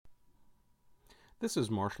This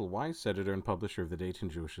is Marshall Weiss, editor and publisher of the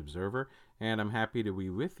Dayton Jewish Observer, and I'm happy to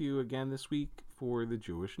be with you again this week for the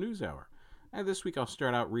Jewish News Hour. And this week I'll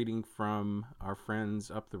start out reading from our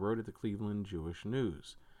friends up the road at the Cleveland Jewish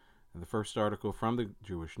News. And the first article from the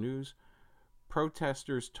Jewish News,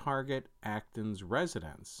 Protesters Target Acton's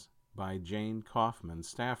Residence, by Jane Kaufman,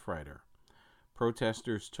 staff writer.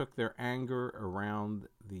 Protesters took their anger around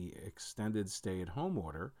the extended stay-at-home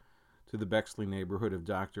order to the Bexley neighborhood of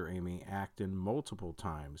Dr. Amy Acton multiple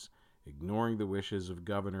times, ignoring the wishes of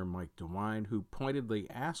Governor Mike DeWine, who pointedly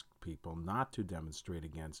asked people not to demonstrate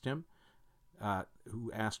against him,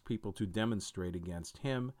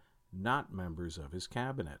 not members of his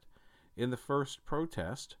cabinet. In the first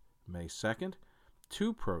protest, May 2nd,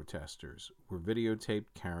 2 protesters were videotaped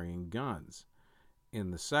carrying guns.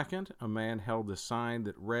 In the second, a man held a sign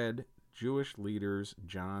that read, Jewish Leaders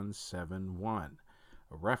John 7:1,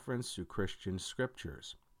 a reference to Christian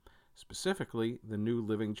scriptures. Specifically, the New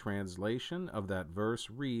Living Translation of that verse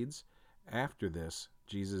reads, after this,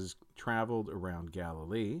 Jesus traveled around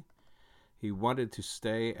Galilee. He wanted to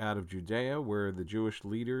stay out of Judea, where the Jewish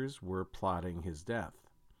leaders were plotting his death.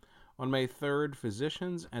 On May 3rd,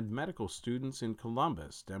 physicians and medical students in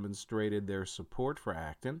Columbus demonstrated their support for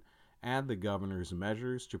Acton and the governor's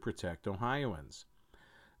measures to protect Ohioans.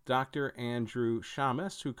 Dr. Andrew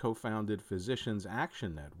Shamus, who co-founded Physicians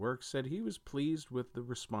Action Network, said he was pleased with the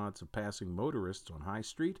response of passing motorists on High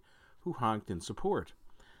Street who honked in support.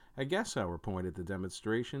 I guess our point at the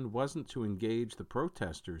demonstration wasn't to engage the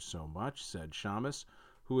protesters so much, said Shamus,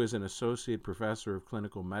 who is an associate professor of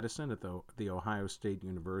clinical medicine at the Ohio State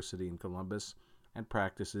University in Columbus and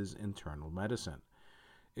practices internal medicine.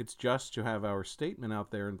 It's just to have our statement out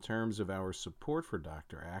there in terms of our support for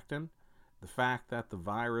Dr. Acton, the fact that the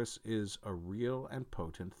virus is a real and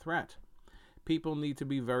potent threat. People need to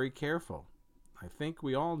be very careful. I think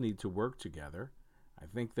we all need to work together. I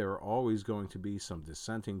think there are always going to be some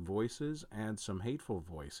dissenting voices and some hateful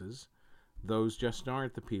voices. Those just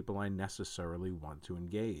aren't the people I necessarily want to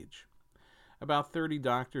engage. About 30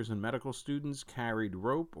 doctors and medical students carried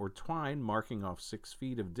rope or twine marking off 6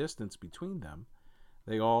 feet of distance between them.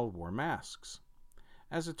 They all wore masks.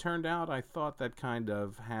 As it turned out, I thought that kind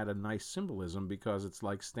of had a nice symbolism because it's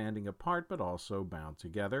like standing apart but also bound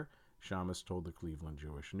together, Shamus told the Cleveland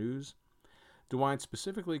Jewish News. DeWine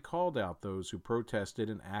specifically called out those who protested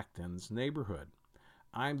in Acton's neighborhood.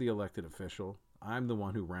 I'm the elected official. I'm the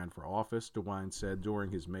one who ran for office, DeWine said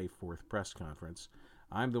during his May 4th press conference.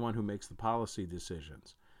 I'm the one who makes the policy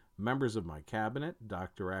decisions. Members of my cabinet,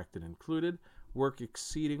 Dr. Acton included, work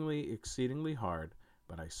exceedingly hard,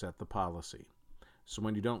 but I set the policy. So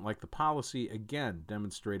when you don't like the policy, again,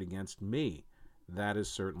 demonstrate against me. That is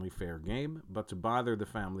certainly fair game, but to bother the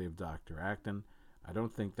family of Dr. Acton, I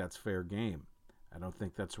don't think that's fair game. I don't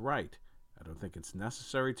think that's right. I don't think it's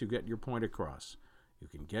necessary to get your point across. You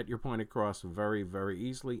can get your point across very, very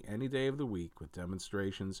easily any day of the week with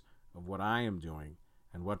demonstrations of what I am doing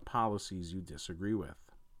and what policies you disagree with.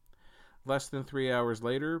 Less than 3 hours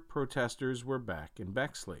later, protesters were back in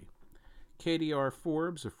Bexley. Katie R.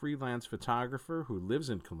 Forbes, a freelance photographer who lives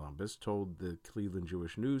in Columbus, told the Cleveland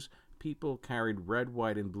Jewish News people carried red,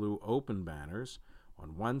 white, and blue open banners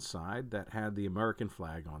on one side that had the American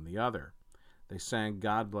flag on the other. They sang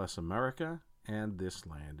God Bless America and This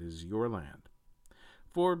Land is Your Land.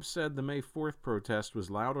 Forbes said the May 4th protest was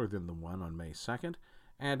louder than the one on May 2nd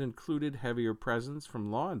and included heavier presence from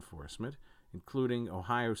law enforcement, including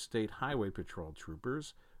Ohio State Highway Patrol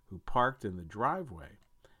troopers who parked in the driveway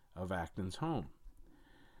of Acton's home.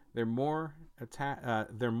 They're more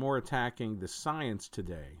attacking the science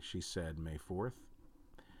today, she said May 4th.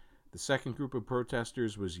 The second group of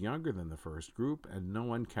protesters was younger than the first group, and no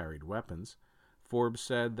one carried weapons. Forbes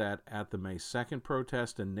said that at the May 2nd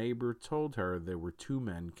protest, a neighbor told her there were 2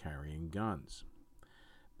 men carrying guns.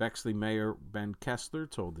 Bexley Mayor Ben Kessler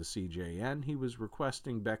told the CJN he was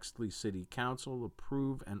requesting Bexley City Council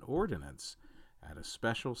approve an ordinance at a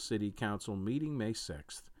special city council meeting May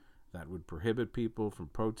 6th that would prohibit people from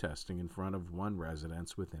protesting in front of one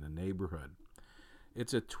residence within a neighborhood.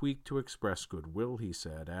 It's a tweak to express goodwill, he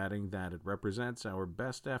said, adding that it represents our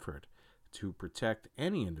best effort to protect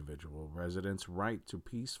any individual resident's right to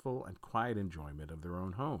peaceful and quiet enjoyment of their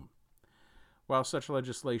own home. While such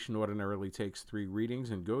legislation ordinarily takes 3 readings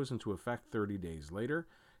and goes into effect 30 days later,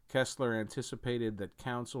 Kessler anticipated that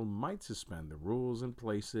council might suspend the rules and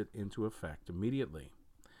place it into effect immediately.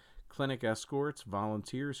 Clinic escorts,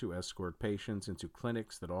 volunteers who escort patients into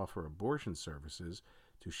clinics that offer abortion services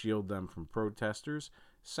to shield them from protesters,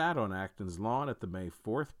 sat on Acton's lawn at the May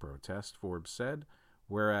 4th protest, Forbes said,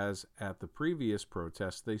 whereas at the previous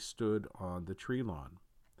protest they stood on the tree lawn.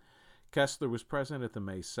 Kessler was present at the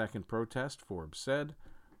May 2nd protest, Forbes said.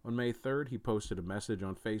 On May 3rd, he posted a message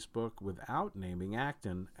on Facebook without naming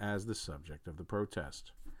Acton as the subject of the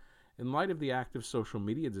protest. In light of the active social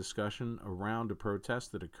media discussion around a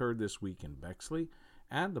protest that occurred this week in Bexley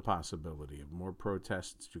and the possibility of more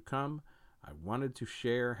protests to come, I wanted to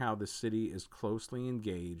share how the city is closely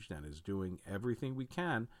engaged and is doing everything we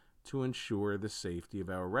can to ensure the safety of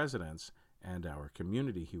our residents and our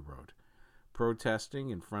community, he wrote. Protesting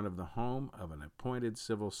in front of the home of an appointed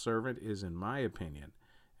civil servant is, in my opinion,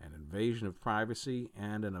 an invasion of privacy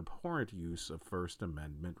and an abhorrent use of First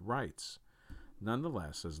Amendment rights.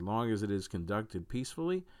 Nonetheless, as long as it is conducted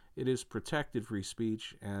peacefully, it is protected free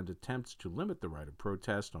speech, and attempts to limit the right of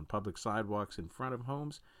protest on public sidewalks in front of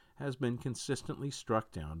homes has been consistently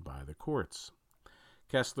struck down by the courts.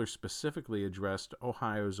 Kessler specifically addressed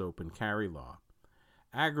Ohio's open carry law.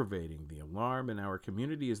 Aggravating the alarm in our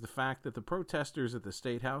community is the fact that the protesters at the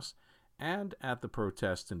State House and at the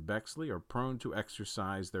protests in Bexley are prone to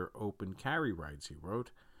exercise their open carry rights, he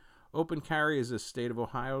wrote. Open carry is a state of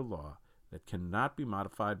Ohio law that cannot be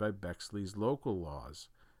modified by Bexley's local laws.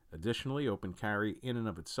 Additionally, open carry in and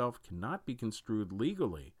of itself cannot be construed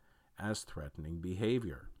legally as threatening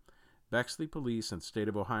behavior. Bexley Police and State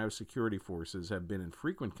of Ohio security forces have been in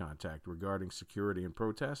frequent contact regarding security and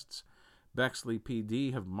protests. Bexley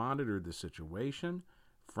PD have monitored the situation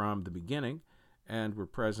from the beginning and were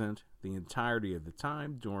present the entirety of the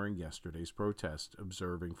time during yesterday's protest,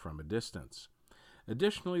 observing from a distance.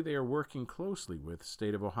 Additionally, they are working closely with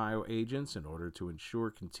State of Ohio agents in order to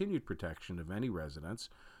ensure continued protection of any residents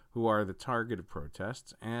who are the target of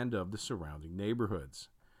protests and of the surrounding neighborhoods.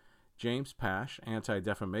 James Pash,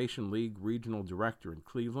 Anti-Defamation League Regional Director in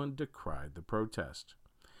Cleveland, decried the protest.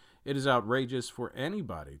 It is outrageous for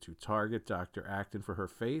anybody to target Dr. Acton for her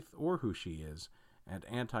faith or who she is, and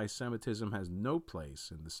anti-Semitism has no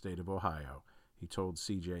place in the state of Ohio, he told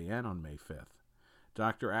CJN on May 5th.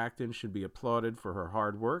 Dr. Acton should be applauded for her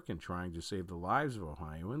hard work in trying to save the lives of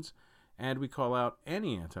Ohioans, and we call out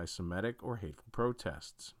any anti-Semitic or hateful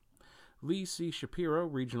protests. Lee C. Shapiro,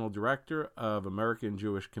 Regional Director of American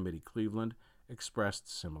Jewish Committee Cleveland, expressed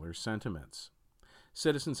similar sentiments.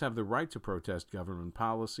 Citizens have the right to protest government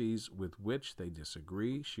policies with which they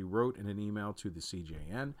disagree, she wrote in an email to the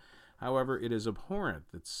CJN. However, it is abhorrent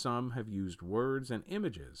that some have used words and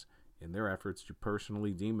images in their efforts to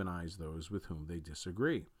personally demonize those with whom they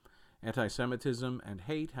disagree. Anti-Semitism and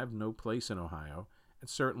hate have no place in Ohio, and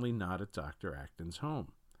certainly not at Dr. Acton's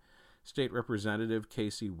home. State Representative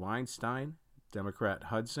Casey Weinstein, Democrat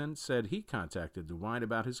Hudson, said he contacted DeWine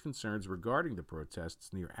about his concerns regarding the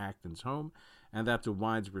protests near Acton's home, and that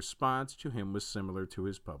DeWine's response to him was similar to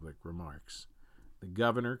his public remarks. The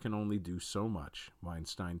governor can only do so much,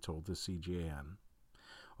 Weinstein told the CJN.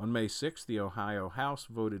 On May 6, the Ohio House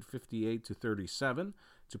voted 58-37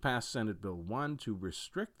 to pass Senate Bill 1 to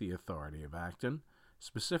restrict the authority of Acton.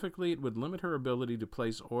 Specifically, it would limit her ability to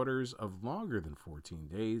place orders of longer than 14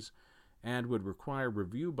 days and would require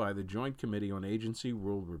review by the Joint Committee on Agency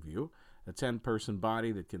Rule Review, a 10-person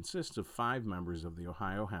body that consists of 5 members of the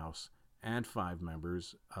Ohio House and 5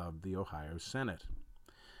 members of the Ohio Senate.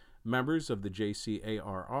 Members of the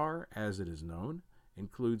JCARR, as it is known,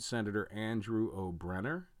 include Senator Andrew O.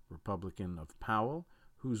 Brenner, Republican of Powell,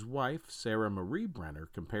 whose wife, Sarah Marie Brenner,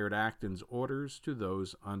 compared Acton's orders to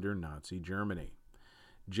those under Nazi Germany.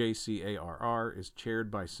 JCARR is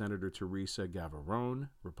chaired by Senator Teresa Gavarone,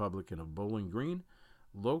 Republican of Bowling Green.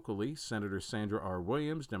 Locally, Senator Sandra R.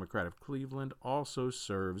 Williams, Democrat of Cleveland, also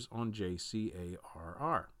serves on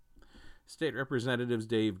JCARR. State Representatives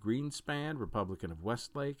Dave Greenspan, Republican of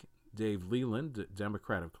Westlake, Dave Leland,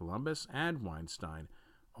 Democrat of Columbus, and Weinstein,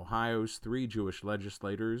 Ohio's 3 Jewish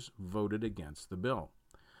legislators, voted against the bill.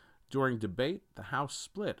 During debate, the House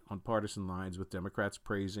split on partisan lines, with Democrats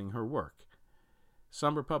praising her work.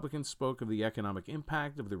 Some Republicans spoke of the economic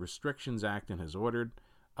impact of the restrictions Acton has ordered.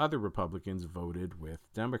 Other Republicans voted with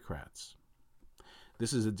Democrats.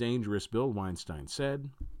 This is a dangerous bill, Weinstein said.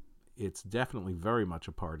 It's definitely very much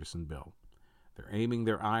a partisan bill. They're aiming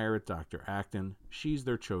their ire at Dr. Acton. She's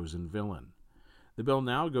their chosen villain. The bill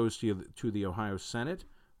now goes to the Ohio Senate.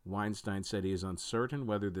 Weinstein said he is uncertain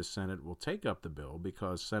whether the Senate will take up the bill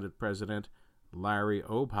because Senate President Larry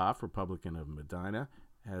Obhoff, Republican of Medina,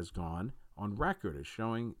 has gone on record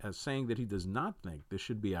as saying that he does not think this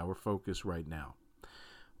should be our focus right now.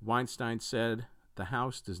 Weinstein said the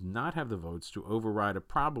House does not have the votes to override a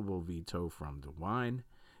probable veto from DeWine.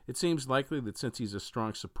 It seems likely that since he's a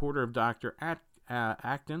strong supporter of Dr.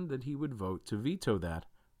 Acton, that he would vote to veto that,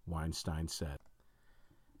 Weinstein said.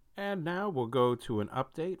 And now we'll go to an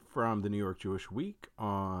update from the New York Jewish Week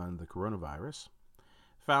on the coronavirus.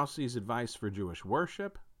 Fauci's advice for Jewish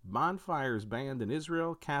worship, bonfires banned in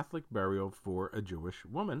Israel, Catholic burial for a Jewish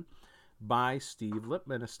woman, by Steve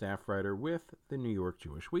Lippman, a staff writer with the New York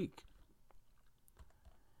Jewish Week.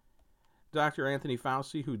 Dr. Anthony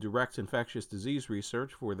Fauci, who directs infectious disease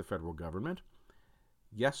research for the federal government,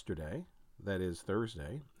 yesterday, that is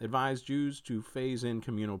Thursday, advised Jews to phase in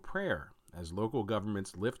communal prayer as local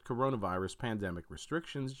governments lift coronavirus pandemic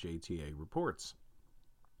restrictions, JTA reports.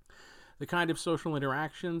 The kind of social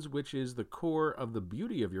interactions which is the core of the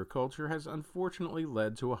beauty of your culture has unfortunately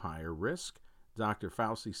led to a higher risk, Dr.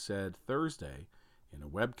 Fauci said Thursday in a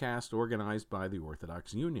webcast organized by the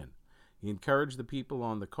Orthodox Union. He encouraged the people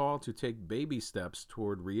on the call to take baby steps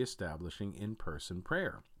toward reestablishing in-person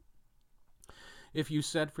prayer. If you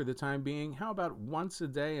said for the time being, how about once a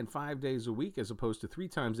day and 5 days a week as opposed to 3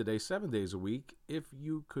 times a day, 7 days a week, if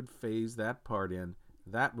you could phase that part in,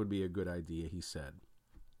 that would be a good idea, he said.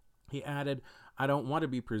 He added, I don't want to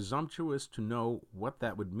be presumptuous to know what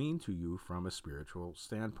that would mean to you from a spiritual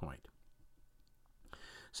standpoint.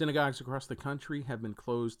 Synagogues across the country have been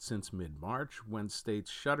closed since mid-March, when states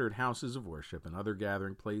shuttered houses of worship and other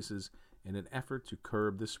gathering places in an effort to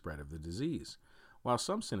curb the spread of the disease. While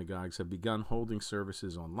some synagogues have begun holding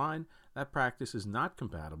services online, that practice is not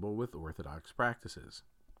compatible with Orthodox practices.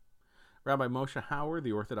 Rabbi Moshe Hauer,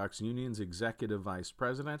 the Orthodox Union's executive vice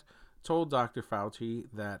president, told Dr. Fauci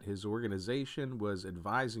that his organization was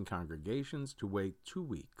advising congregations to wait 2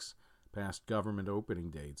 weeks past government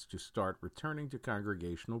opening dates to start returning to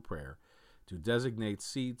congregational prayer, to designate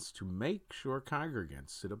seats, to make sure congregants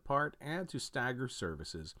sit apart, and to stagger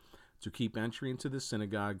services to keep entry into the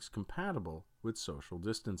synagogues compatible with social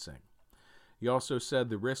distancing. He also said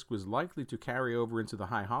the risk was likely to carry over into the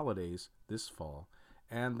high holidays this fall,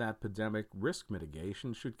 and that pandemic risk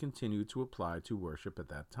mitigation should continue to apply to worship at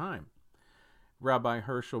that time. Rabbi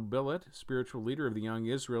Herschel Billet, spiritual leader of the Young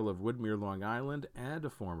Israel of Woodmere, Long Island, and a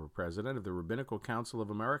former president of the Rabbinical Council of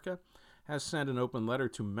America, has sent an open letter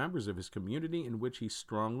to members of his community in which he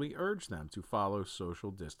strongly urged them to follow social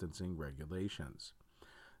distancing regulations.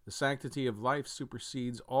 The sanctity of life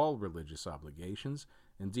supersedes all religious obligations.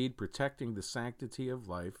 Indeed, protecting the sanctity of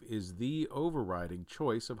life is the overriding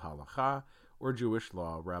choice of halakha, or Jewish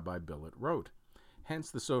law, Rabbi Billet wrote.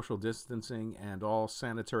 Hence, the social distancing and all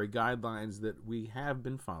sanitary guidelines that we have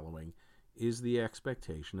been following is the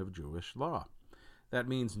expectation of Jewish law. That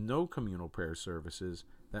means no communal prayer services.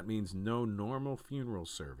 That means no normal funeral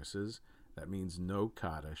services. That means no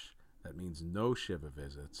Kaddish. That means no Shiva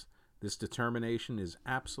visits. This determination is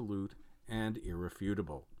absolute and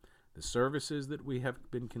irrefutable. The services that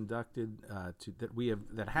have been conducted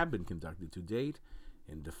to date,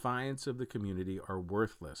 in defiance of the community, are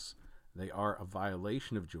worthless. They are a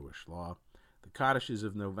violation of Jewish law. The Kaddish is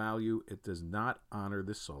of no value. It does not honor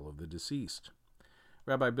the soul of the deceased.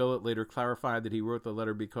 Rabbi Billet later clarified that he wrote the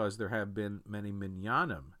letter because there have been many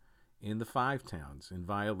minyanim in the 5 towns in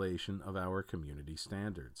violation of our community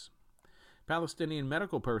standards. Palestinian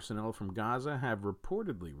medical personnel from Gaza have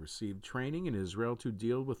reportedly received training in Israel to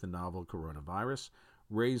deal with the novel coronavirus,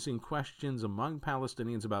 raising questions among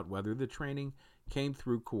Palestinians about whether the training came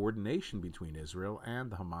through coordination between Israel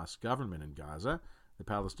and the Hamas government in Gaza, the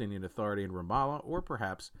Palestinian Authority in Ramallah, or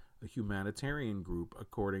perhaps a humanitarian group,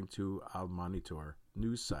 according to Al Monitor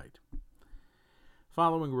news site.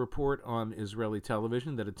 Following a report on Israeli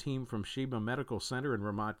television that a team from Sheba Medical Center in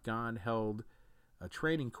Ramat Gan held a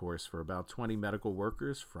training course for about 20 medical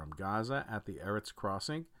workers from Gaza at the Eretz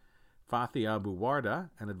Crossing, Fathi Abu Warda,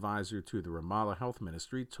 an advisor to the Ramallah Health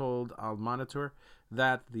Ministry, told Al Monitor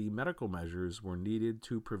that the medical measures were needed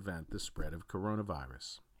to prevent the spread of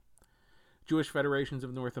coronavirus. Jewish Federations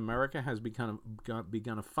of North America has begun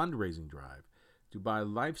a fundraising drive to buy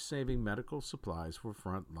life-saving medical supplies for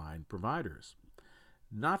frontline providers.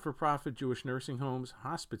 Not-for-profit Jewish nursing homes,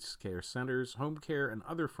 hospice care centers, home care, and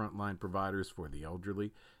other frontline providers for the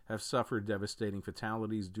elderly have suffered devastating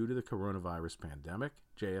fatalities due to the coronavirus pandemic,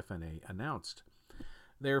 JFNA announced.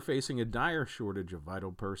 They are facing a dire shortage of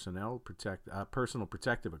vital personal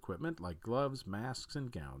protective equipment like gloves, masks,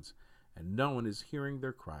 and gowns, and no one is hearing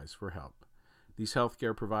their cries for help. These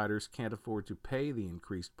healthcare providers can't afford to pay the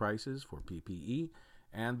increased prices for PPE,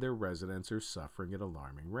 and their residents are suffering at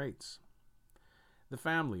alarming rates. The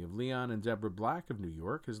family of Leon and Deborah Black of New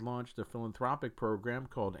York has launched a philanthropic program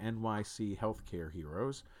called NYC Healthcare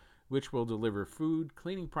Heroes, which will deliver food,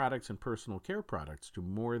 cleaning products, and personal care products to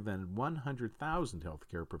more than 100,000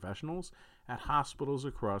 healthcare professionals at hospitals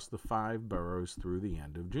across the 5 boroughs through the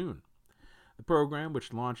end of June. The program,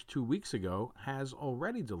 which launched 2 weeks ago, has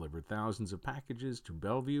already delivered thousands of packages to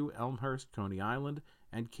Bellevue, Elmhurst, Coney Island,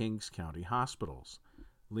 and Kings County hospitals.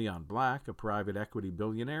 Leon Black, a private equity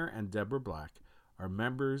billionaire, and Deborah Black are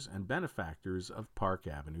members and benefactors of Park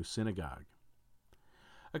Avenue Synagogue.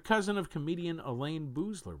 A cousin of comedian Elaine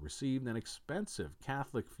Boozler received an expensive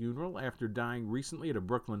Catholic funeral after dying recently at a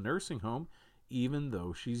Brooklyn nursing home, even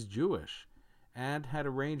though she's Jewish, and had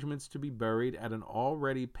arrangements to be buried at an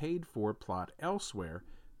already paid-for plot elsewhere,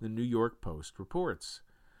 the New York Post reports.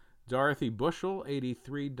 Dorothy Bushell,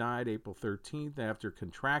 83, died April 13th after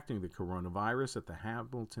contracting the coronavirus at the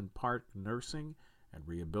Hamilton Park Nursing and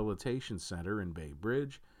Rehabilitation Center in Bay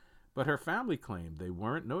Bridge, but her family claimed they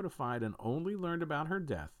weren't notified and only learned about her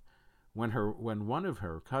death when one of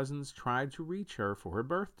her cousins tried to reach her for her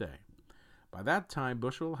birthday. By that time,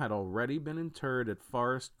 Bushell had already been interred at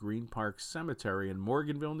Forest Green Park Cemetery in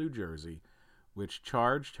Morganville, New Jersey, which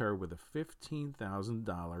charged her with a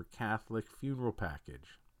 $15,000 Catholic funeral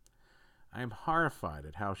package. I am horrified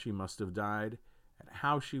at how she must have died, at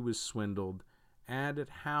how she was swindled, and at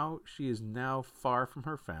how she is now far from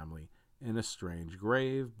her family in a strange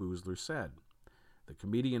grave, Boozler said. The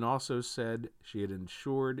comedian also said she had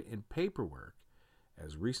ensured in paperwork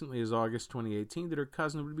as recently as August 2018 that her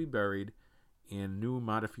cousin would be buried in New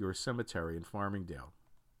Montefiore Cemetery in Farmingdale.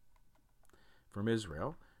 From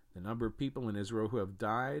Israel, the number of people in Israel who have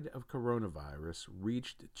died of coronavirus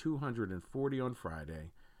reached 240 on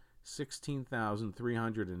Friday.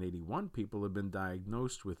 16,381 people have been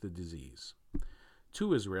diagnosed with the disease. 2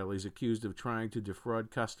 Israelis accused of trying to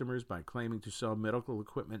defraud customers by claiming to sell medical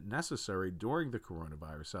equipment necessary during the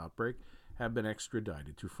coronavirus outbreak have been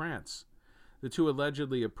extradited to France. The 2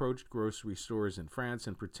 allegedly approached grocery stores in France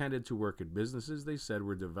and pretended to work at businesses they said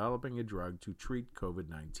were developing a drug to treat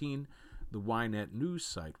COVID-19, the Ynet news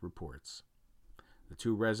site reports. The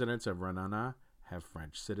 2 residents of Ra'anana have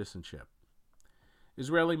French citizenship.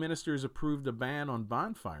 Israeli ministers approved a ban on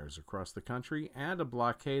bonfires across the country and a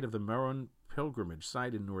blockade of the Meron pilgrimage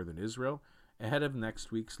site in northern Israel ahead of next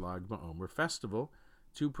week's Lag BaOmer festival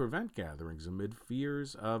to prevent gatherings amid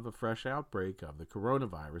fears of a fresh outbreak of the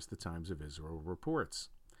coronavirus, the Times of Israel reports.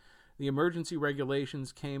 The emergency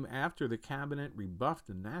regulations came after the cabinet rebuffed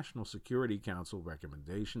the National Security Council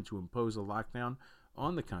recommendation to impose a lockdown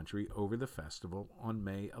on the country over the festival on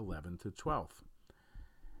May 11th to 12th.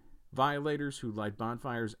 Violators who light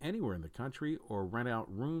bonfires anywhere in the country or rent out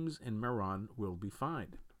rooms in Meron will be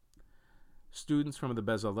fined. Students from the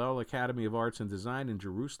Bezalel Academy of Arts and Design in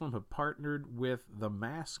Jerusalem have partnered with the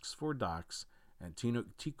Masks for Docs and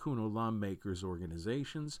Tikkun Olam Makers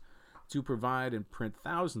organizations to provide and print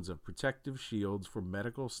thousands of protective shields for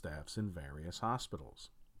medical staffs in various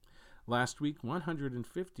hospitals. Last week,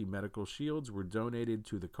 150 medical shields were donated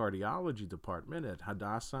to the cardiology department at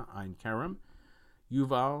Hadassah Ein Kerem.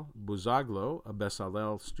 Yuval Buzaglo, a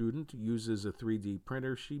Bezalel student, uses a 3D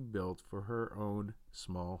printer she built for her own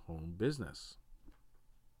small home business.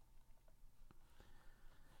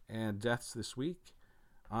 And deaths this week.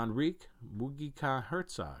 Enrique Mujica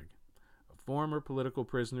Herzog, a former political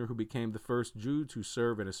prisoner who became the first Jew to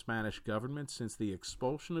serve in a Spanish government since the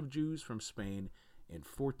expulsion of Jews from Spain in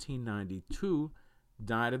 1492,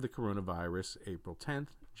 died of the coronavirus April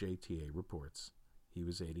 10th, JTA reports. He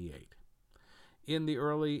was 88. In the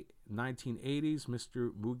early 1980s,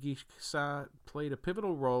 Mr. Mujica played a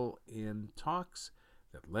pivotal role in talks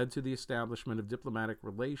that led to the establishment of diplomatic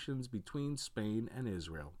relations between Spain and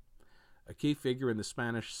Israel. A key figure in the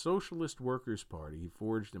Spanish Socialist Workers' Party, he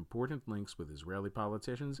forged important links with Israeli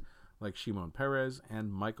politicians like Shimon Peres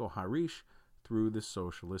and Michael Harish through the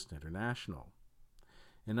Socialist International.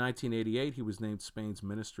 In 1988, he was named Spain's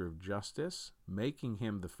Minister of Justice, making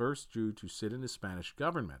him the first Jew to sit in the Spanish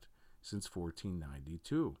government since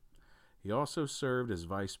 1492. He also served as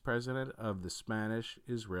vice president of the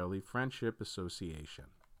Spanish-Israeli Friendship Association.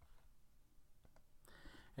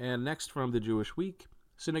 And next from the Jewish Week,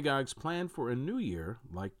 synagogues plan for a new year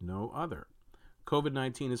like no other.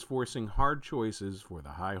 COVID-19 is forcing hard choices for the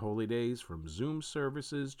high holy days, from Zoom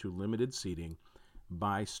services to limited seating,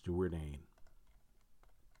 by Stuart Ain.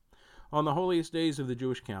 On the holiest days of the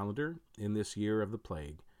Jewish calendar, in this year of the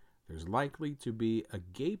plague, there's likely to be a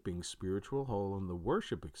gaping spiritual hole in the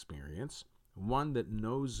worship experience, one that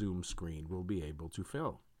no Zoom screen will be able to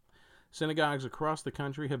fill. Synagogues across the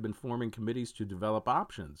country have been forming committees to develop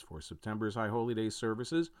options for September's High Holy Day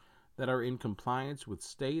services that are in compliance with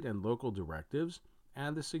state and local directives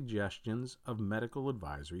and the suggestions of medical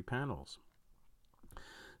advisory panels.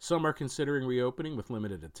 Some are considering reopening with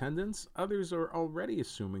limited attendance. Others are already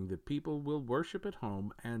assuming that people will worship at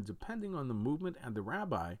home and, depending on the movement and the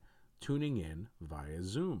rabbi, tuning in via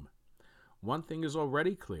Zoom. One thing is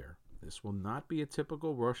already clear: this will not be a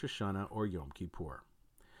typical Rosh Hashanah or Yom Kippur.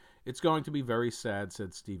 "It's going to be very sad,"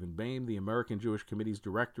 said Stephen Boehm, the American Jewish Committee's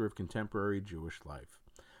director of contemporary Jewish life.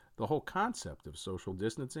 "The whole concept of social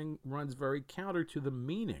distancing runs very counter to the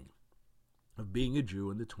meaning of being a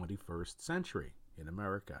Jew in the 21st century in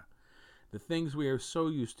America. The things we are so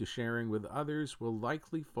used to sharing with others will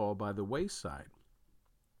likely fall by the wayside.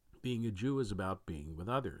 Being a Jew is about being with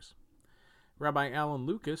others." Rabbi Alan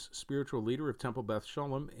Lucas, spiritual leader of Temple Beth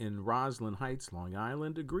Shalom in Roslyn Heights, Long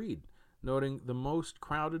Island, agreed, noting the most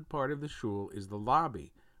crowded part of the shul is the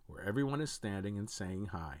lobby, where everyone is standing and saying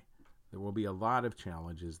hi. There will be a lot of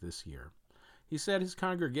challenges this year. He said his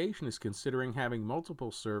congregation is considering having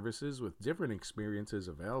multiple services with different experiences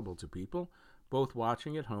available to people, both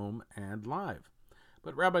watching at home and live.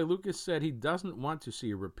 But Rabbi Lucas said he doesn't want to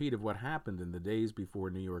see a repeat of what happened in the days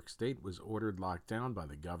before New York State was ordered locked down by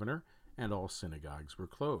the governor and all synagogues were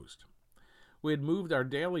closed. "We had moved our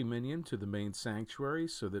daily minyan to the main sanctuary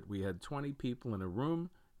so that we had 20 people in a room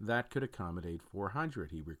that could accommodate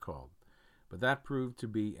 400, he recalled. But that proved to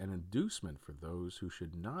be an inducement for those who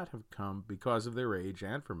should not have come because of their age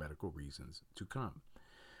and for medical reasons to come.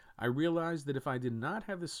 I realized that if I did not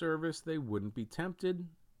have the service, they wouldn't be tempted.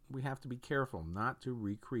 We have to be careful not to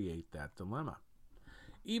recreate that dilemma."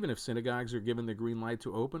 Even if synagogues are given the green light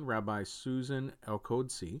to open, Rabbi Susan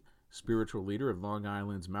Elkodsi, spiritual leader of Long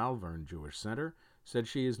Island's Malvern Jewish Center, said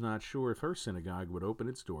she is not sure if her synagogue would open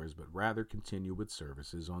its doors, but rather continue with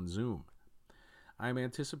services on Zoom. "I am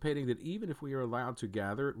anticipating that even if we are allowed to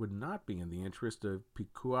gather, it would not be in the interest of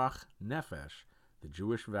pikuach nefesh, the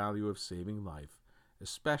Jewish value of saving life,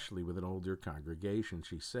 especially with an older congregation,"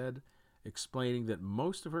 she said, explaining that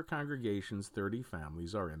most of her congregation's 30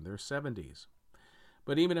 families are in their 70s.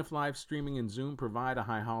 But even if live streaming and Zoom provide a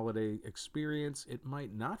high holiday experience, it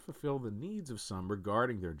might not fulfill the needs of some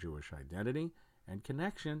regarding their Jewish identity and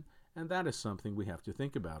connection, and that is something we have to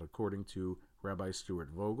think about, according to Rabbi Stuart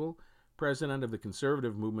Vogel, president of the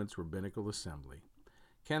conservative movement's Rabbinical Assembly.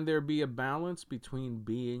 Can there be a balance between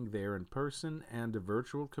being there in person and a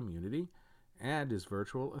virtual community, and is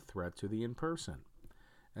virtual a threat to the in-person?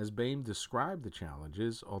 As Boehm described the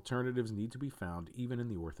challenges, alternatives need to be found even in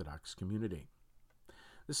the Orthodox community.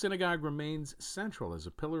 The synagogue remains central as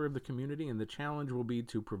a pillar of the community, and the challenge will be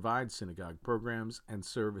to provide synagogue programs and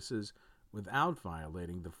services without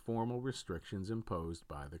violating the formal restrictions imposed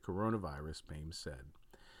by the coronavirus, Boehm said.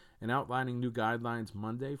 In outlining new guidelines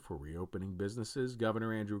Monday for reopening businesses,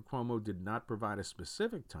 Governor Andrew Cuomo did not provide a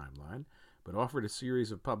specific timeline, but offered a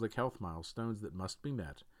series of public health milestones that must be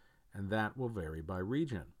met, and that will vary by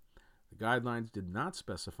region. The guidelines did not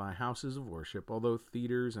specify houses of worship, although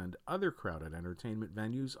theaters and other crowded entertainment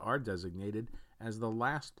venues are designated as the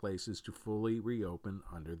last places to fully reopen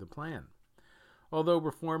under the plan. Although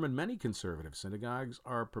Reform and many conservative synagogues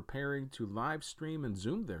are preparing to live stream and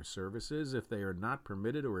Zoom their services if they are not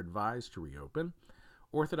permitted or advised to reopen,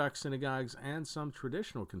 Orthodox synagogues and some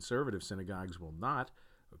traditional conservative synagogues will not,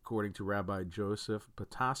 according to Rabbi Joseph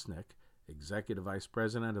Potasnik, Executive Vice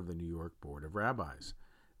President of the New York Board of Rabbis.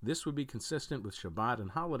 This would be consistent with Shabbat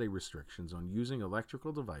and holiday restrictions on using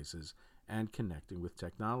electrical devices and connecting with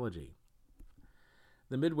technology.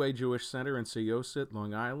 The Midway Jewish Center in Syosset,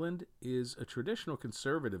 Long Island, is a traditional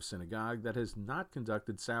conservative synagogue that has not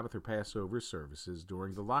conducted Sabbath or Passover services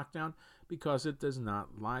during the lockdown because it does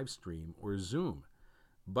not live stream or Zoom.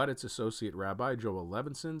 But its associate rabbi, Joel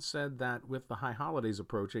Levinson, said that with the high holidays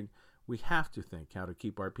approaching, we have to think how to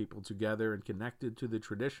keep our people together and connected to the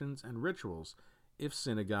traditions and rituals if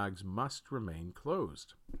synagogues must remain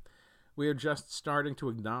closed. "We are just starting to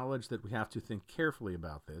acknowledge that we have to think carefully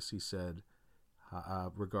about this," he said,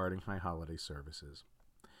 regarding high holiday services.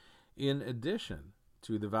 In addition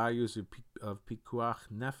to the values of Pikuach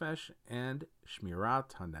Nefesh and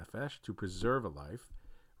Shmirat HaNefesh, to preserve a life,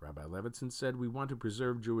 Rabbi Levinson said, we want to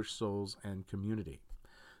preserve Jewish souls and community.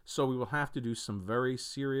 So we will have to do some very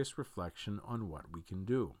serious reflection on what we can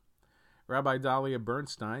do. Rabbi Dahlia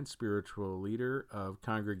Bernstein, spiritual leader of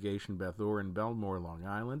Congregation Beth Or in Belmore, Long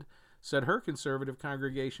Island, said her conservative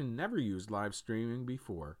congregation never used live streaming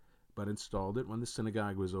before, but installed it when the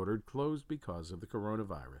synagogue was ordered closed because of the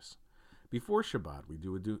coronavirus. Before Shabbat, we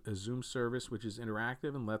do a Zoom service which is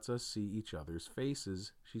interactive and lets us see each other's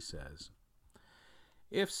faces, she says.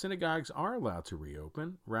 If synagogues are allowed to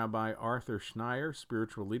reopen, Rabbi Arthur Schneier,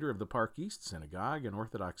 spiritual leader of the Park East Synagogue, an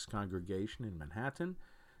Orthodox congregation in Manhattan,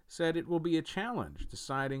 said it will be a challenge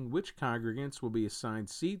deciding which congregants will be assigned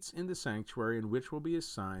seats in the sanctuary and which will be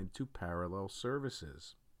assigned to parallel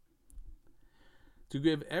services. To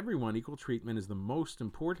give everyone equal treatment is the most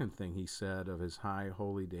important thing, he said, of his High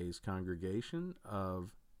Holy Days congregation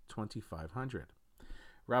of 2,500.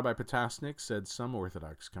 Rabbi Potasnik said some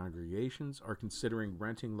Orthodox congregations are considering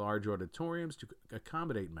renting large auditoriums to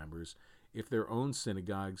accommodate members if their own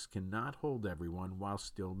synagogues cannot hold everyone while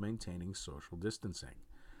still maintaining social distancing.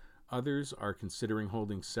 Others are considering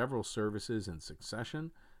holding several services in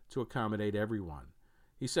succession to accommodate everyone.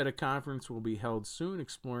 He said a conference will be held soon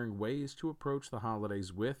exploring ways to approach the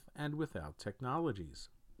holidays with and without technologies.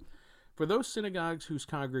 For those synagogues whose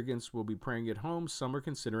congregants will be praying at home, some are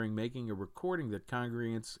considering making a recording that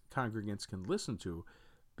congregants can listen to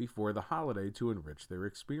before the holiday to enrich their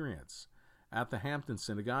experience. At the Hampton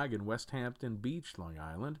Synagogue in West Hampton Beach, Long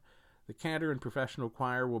Island, the cantor and professional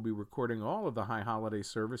choir will be recording all of the high holiday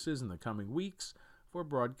services in the coming weeks for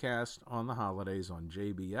broadcast on the holidays on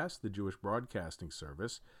JBS, the Jewish Broadcasting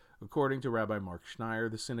Service, according to Rabbi Mark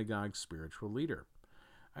Schneier, the synagogue's spiritual leader.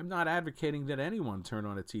 I'm not advocating that anyone turn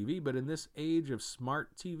on a TV, but in this age of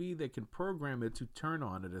smart TV, they can program it to turn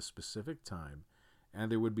on at a specific time, and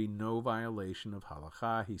there would be no violation of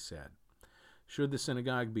halakha, he said. Should the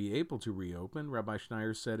synagogue be able to reopen, Rabbi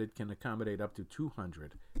Schneier said it can accommodate up to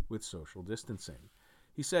 200 with social distancing.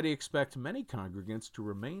 He said he expects many congregants to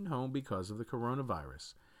remain home because of the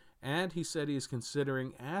coronavirus, and he said he is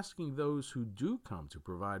considering asking those who do come to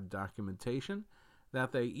provide documentation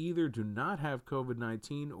that they either do not have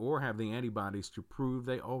COVID-19 or have the antibodies to prove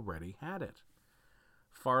they already had it.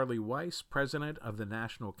 Farley Weiss, president of the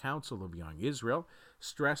National Council of Young Israel,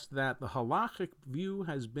 stressed that the halachic view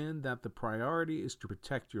has been that the priority is to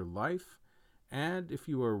protect your life, and if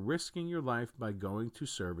you are risking your life by going to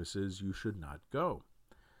services, you should not go.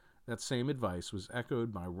 That same advice was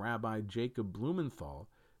echoed by Rabbi Jacob Blumenthal,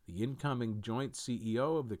 the incoming joint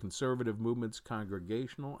CEO of the conservative movement's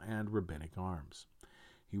Congregational and Rabbinic Arms.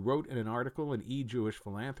 He wrote in an article in E-Jewish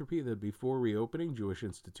Philanthropy that before reopening, Jewish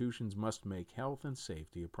institutions must make health and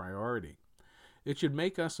safety a priority. It should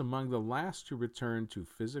make us among the last to return to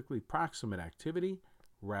physically proximate activity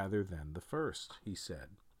rather than the first, he said.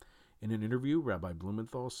 In an interview, Rabbi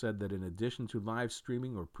Blumenthal said that in addition to live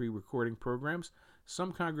streaming or pre-recording programs,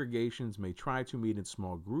 some congregations may try to meet in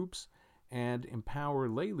small groups and empower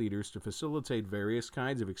lay leaders to facilitate various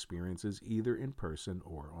kinds of experiences either in person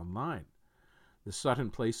or online. The Sutton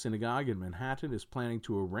Place Synagogue in Manhattan is planning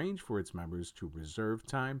to arrange for its members to reserve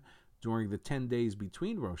time during the 10 days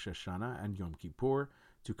between Rosh Hashanah and Yom Kippur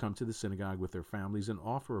to come to the synagogue with their families and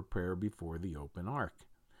offer a prayer before the open ark.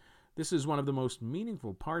 This is one of the most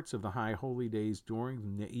meaningful parts of the High Holy Days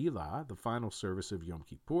during Ne'ilah, the final service of Yom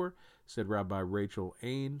Kippur, said Rabbi Rachel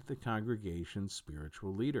Ain, the congregation's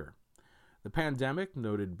spiritual leader. The pandemic,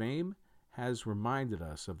 noted Baim, has reminded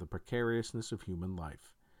us of the precariousness of human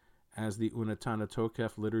life. As the Unatana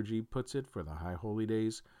Tokef liturgy puts it for the High Holy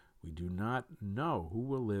Days, we do not know who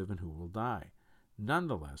will live and who will die.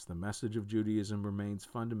 Nonetheless, the message of Judaism remains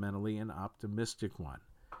fundamentally an optimistic one.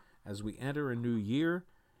 As we enter a new year,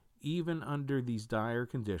 even under these dire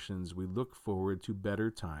conditions, we look forward to better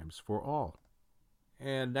times for all.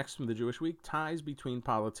 And next from the Jewish Week, ties between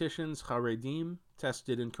politicians, Haredim,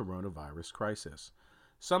 tested in coronavirus crisis.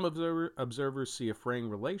 Some observers see a fraying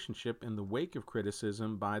relationship in the wake of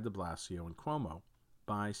criticism by de Blasio and Cuomo,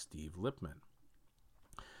 by Steve Lippman.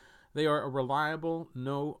 They are a reliable,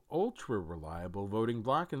 no ultra-reliable voting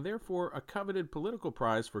bloc and therefore a coveted political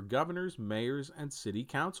prize for governors, mayors, and city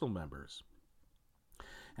council members.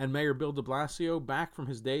 And Mayor Bill de Blasio, back from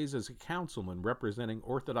his days as a councilman representing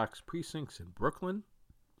Orthodox precincts in Brooklyn,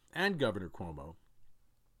 and Governor Cuomo,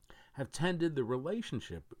 have tended the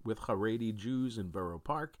relationship with Haredi Jews in Borough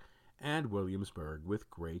Park and Williamsburg with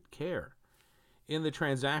great care. In the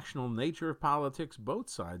transactional nature of politics, both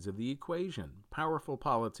sides of the equation, powerful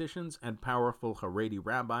politicians and powerful Haredi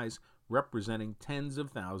rabbis representing tens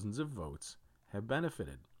of thousands of votes, have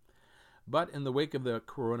benefited. But in the wake of the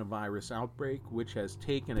coronavirus outbreak, which has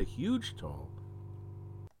taken a huge toll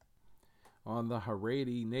on the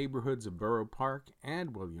Haredi neighborhoods of Borough Park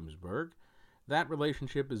and Williamsburg, that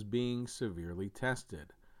relationship is being severely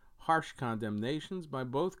tested. Harsh condemnations by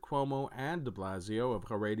both Cuomo and de Blasio of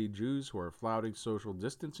Haredi Jews who are flouting social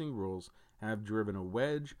distancing rules have driven a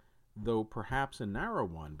wedge, though perhaps a narrow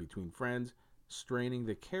one, between friends, straining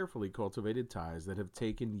the carefully cultivated ties that have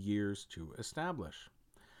taken years to establish.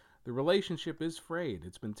 The relationship is frayed.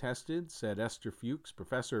 It's been tested, said Esther Fuchs,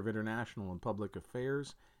 professor of international and public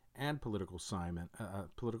affairs and political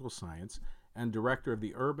science, and director of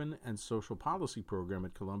the Urban and Social Policy Program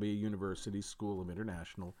at Columbia University's School of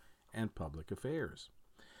International and Public Affairs.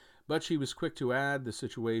 But she was quick to add the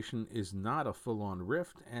situation is not a full-on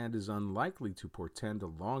rift and is unlikely to portend a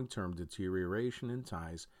long-term deterioration in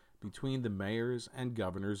ties between the mayor's and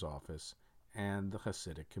governor's office and the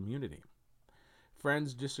Hasidic community.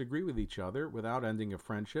 Friends disagree with each other without ending a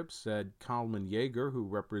friendship, said Kalman Yeager, who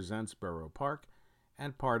represents Borough Park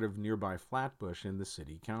and part of nearby Flatbush in the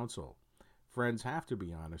city council. Friends have to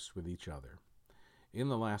be honest with each other. In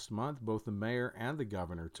the last month, both the mayor and the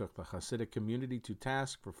governor took the Hasidic community to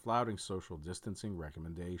task for flouting social distancing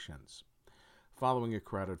recommendations. Following a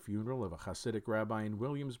crowded funeral of a Hasidic rabbi in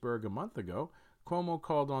Williamsburg a month ago, Cuomo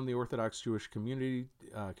called on the Orthodox Jewish community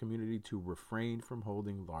to refrain from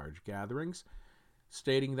holding large gatherings,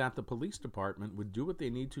 stating that the police department would do what they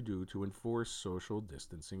need to do to enforce social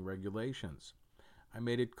distancing regulations. I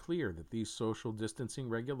made it clear that these social distancing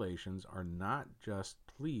regulations are not just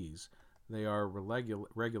pleas, they are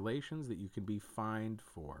regulations that you can be fined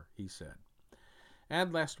for, he said.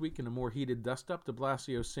 And last week, in a more heated dust-up, de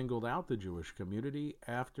Blasio singled out the Jewish community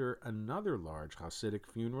after another large Hasidic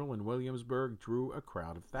funeral in Williamsburg drew a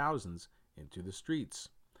crowd of thousands into the streets.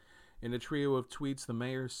 In a trio of tweets, the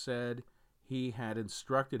mayor said he had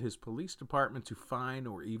instructed his police department to fine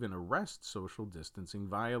or even arrest social distancing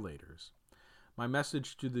violators. My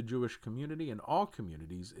message to the Jewish community and all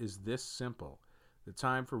communities is this simple. The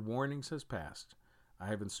time for warnings has passed. I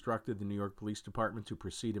have instructed the New York Police Department to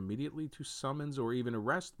proceed immediately to summons or even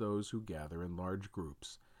arrest those who gather in large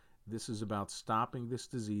groups. This is about stopping this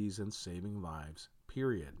disease and saving lives,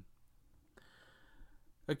 period.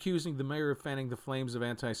 Accusing the mayor of fanning the flames of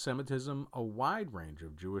anti-Semitism, a wide range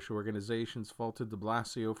of Jewish organizations faulted de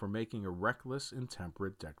Blasio for making a reckless,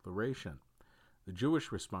 intemperate declaration. The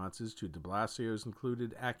Jewish responses to de Blasio's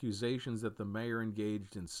included accusations that the mayor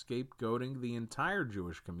engaged in scapegoating the entire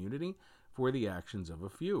Jewish community for the actions of a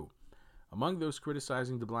few. Among those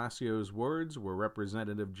criticizing de Blasio's words were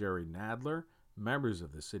Representative Jerry Nadler, members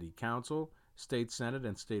of the City Council, State Senate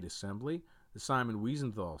and State Assembly, the Simon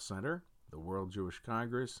Wiesenthal Center, the World Jewish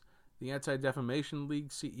Congress, the Anti-Defamation League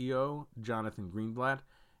CEO, Jonathan Greenblatt,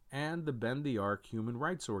 and the Bend the Arc Human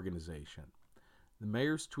Rights Organization. The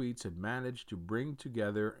mayor's tweets had managed to bring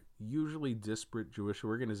together usually disparate Jewish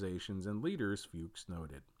organizations and leaders, Fuchs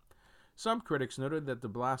noted. Some critics noted that de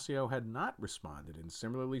Blasio had not responded in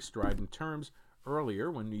similarly strident terms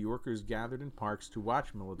earlier when New Yorkers gathered in parks to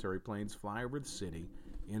watch military planes fly over the city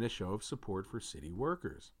in a show of support for city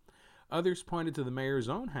workers. Others pointed to the mayor's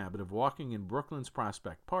own habit of walking in Brooklyn's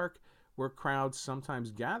Prospect Park, where crowds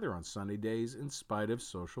sometimes gather on sunny days in spite of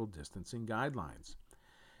social distancing guidelines.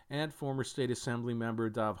 And former State Assembly member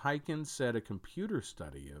Dov Hikind said a computer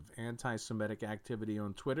study of anti-Semitic activity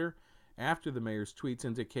on Twitter after the mayor's tweets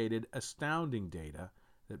indicated astounding data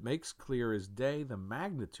that makes clear as day the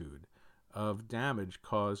magnitude of damage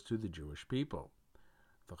caused to the Jewish people.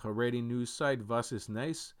 The Haredi news site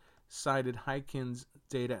Weiss cited Hikind's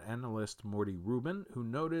data analyst Morty Rubin, who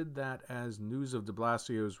noted that as news of de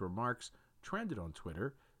Blasio's remarks trended on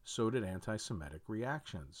Twitter, so did anti-Semitic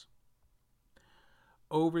reactions.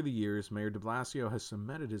 Over the years, Mayor de Blasio has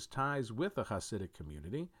cemented his ties with the Hasidic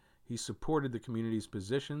community. He supported the community's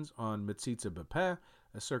positions on Metzitza B'Peh,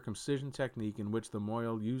 a circumcision technique in which the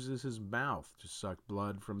mohel uses his mouth to suck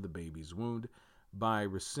blood from the baby's wound by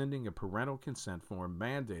rescinding a parental consent form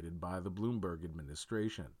mandated by the Bloomberg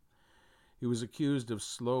administration. He was accused of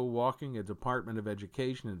slow-walking a Department of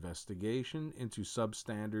Education investigation into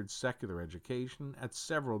substandard secular education at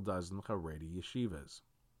several dozen Haredi yeshivas.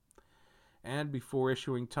 And before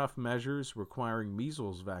issuing tough measures requiring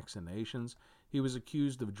measles vaccinations, he was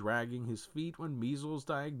accused of dragging his feet when measles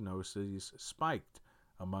diagnoses spiked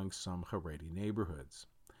among some Haredi neighborhoods.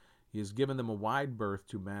 He has given them a wide berth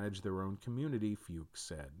to manage their own community, Fuchs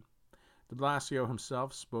said. De Blasio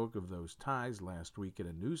himself spoke of those ties last week at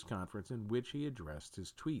a news conference in which he addressed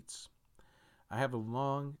his tweets. I have a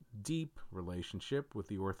long, deep relationship with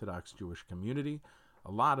the Orthodox Jewish community,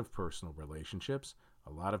 a lot of personal relationships,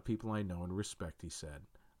 a lot of people I know and respect, he said.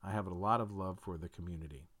 I have a lot of love for the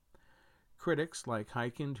community. Critics like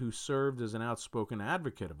Hikind, who served as an outspoken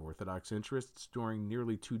advocate of Orthodox interests during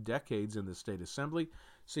nearly 2 decades in the State Assembly,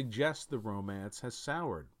 suggest the romance has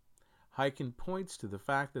soured. Hikind points to the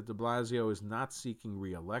fact that de Blasio is not seeking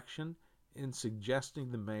re-election in suggesting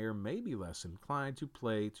the mayor may be less inclined to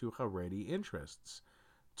play to Haredi interests.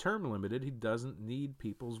 Term-limited, he doesn't need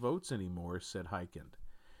people's votes anymore, said Hikind.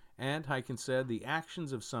 And Hikind said the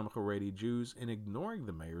actions of some Haredi Jews in ignoring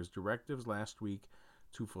the mayor's directives last week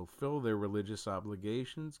to fulfill their religious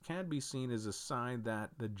obligations can be seen as a sign that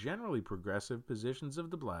the generally progressive positions of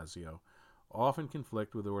de Blasio often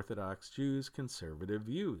conflict with Orthodox Jews' conservative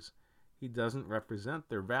views. He doesn't represent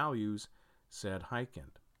their values, said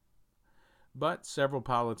Hikind. But several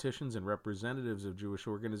politicians and representatives of Jewish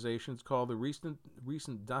organizations call the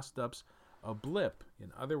recent dust-ups a blip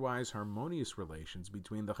in otherwise harmonious relations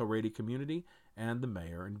between the Haredi community and the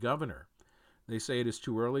mayor and governor. They say it is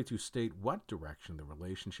too early to state what direction the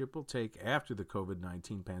relationship will take after the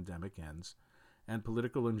COVID-19 pandemic ends, and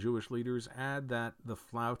political and Jewish leaders add that the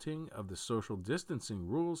flouting of the social distancing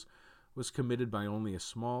rules was committed by only a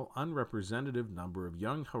small, unrepresentative number of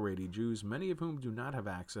young Haredi Jews, many of whom do not have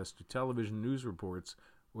access to television news reports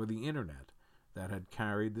or the internet that had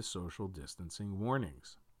carried the social distancing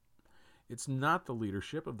warnings. It's not the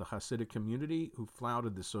leadership of the Hasidic community who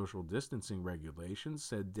flouted the social distancing regulations,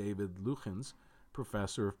 said David Luchins,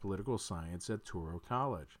 professor of political science at Touro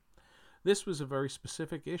College. This was a very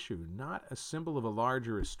specific issue, not a symbol of a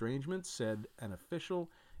larger estrangement, said an official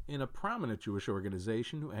in a prominent Jewish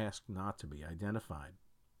organization who asked not to be identified.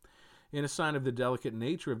 In a sign of the delicate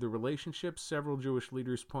nature of the relationship, several Jewish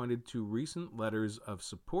leaders pointed to recent letters of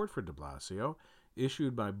support for de Blasio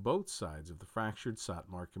issued by both sides of the fractured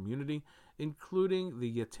Satmar community, including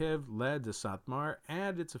the Yetev led de Satmar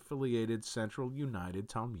and its affiliated Central United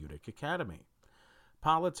Talmudic Academy.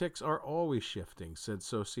 Politics are always shifting, said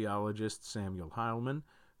sociologist Samuel Heilman,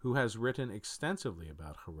 who has written extensively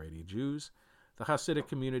about Haredi Jews. The Hasidic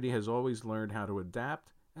community has always learned how to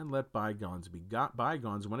adapt and let bygones be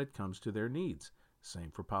bygones when it comes to their needs.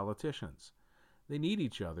 Same for politicians. They need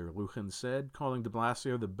each other, Luchin said, calling de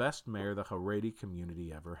Blasio the best mayor the Haredi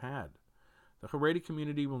community ever had. The Haredi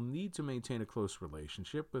community will need to maintain a close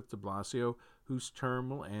relationship with de Blasio, whose term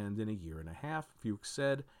will end in a year and a half, Fuchs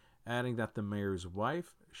said, adding that the mayor's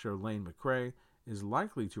wife, Charlene McRae, is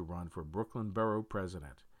likely to run for Brooklyn Borough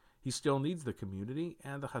president. He still needs the community,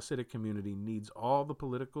 and the Hasidic community needs all the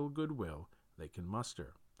political goodwill they can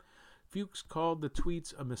muster. Fuchs called the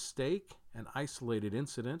tweets a mistake, an isolated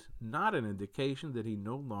incident, not an indication that he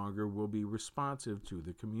no longer will be responsive to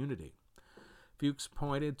the community. Fuchs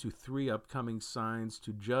pointed to 3 upcoming signs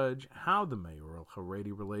to judge how the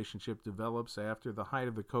mayoral-Haredi relationship develops after the height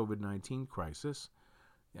of the COVID-19 crisis: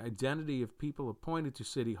 the identity of people appointed to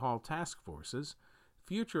City Hall task forces,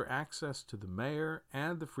 future access to the mayor,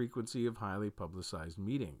 and the frequency of highly publicized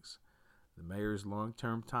meetings. The mayor's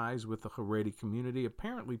long-term ties with the Haredi community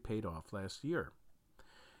apparently paid off last year.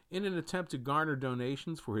 In an attempt to garner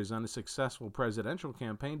donations for his unsuccessful presidential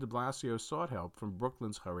campaign, de Blasio sought help from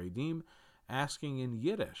Brooklyn's Haredim, asking in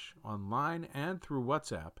Yiddish, online and through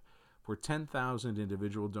WhatsApp, for 10,000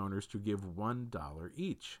 individual donors to give $1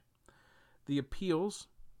 each. The appeals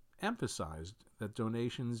emphasized that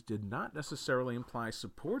donations did not necessarily imply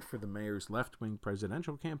support for the mayor's left-wing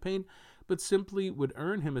presidential campaign, but simply would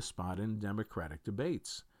earn him a spot in Democratic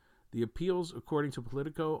debates. The appeals, according to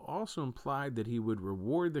Politico, also implied that he would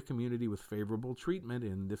reward the community with favorable treatment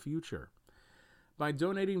in the future. By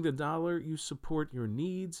donating the dollar, you support your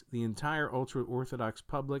needs, the entire ultra-Orthodox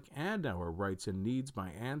public, and our rights and needs by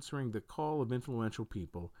answering the call of influential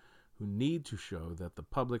people who need to show that the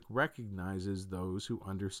public recognizes those who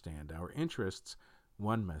understand our interests,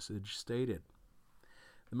 one message stated.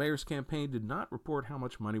 The mayor's campaign did not report how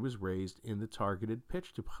much money was raised in the targeted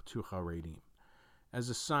pitch to Haredim. As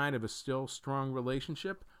a sign of a still strong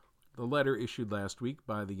relationship, the letter issued last week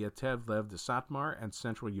by the Yetev Lev de Satmar and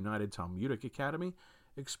Central United Talmudic Academy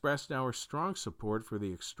expressed our strong support for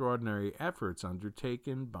the extraordinary efforts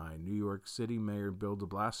undertaken by New York City Mayor Bill de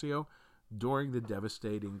Blasio during the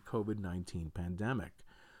devastating COVID-19 pandemic.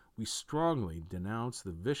 We strongly denounce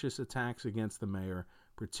the vicious attacks against the mayor,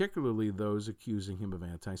 particularly those accusing him of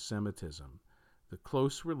anti-Semitism. The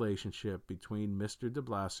close relationship between Mr. de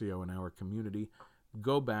Blasio and our community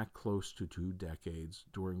go back close to 2 decades,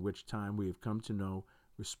 during which time we have come to know,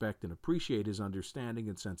 respect, and appreciate his understanding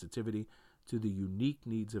and sensitivity to the unique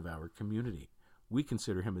needs of our community. We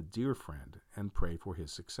consider him a dear friend and pray for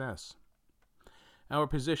his success. Our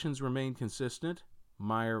positions remain consistent.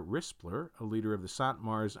 Meyer Rispler, a leader of the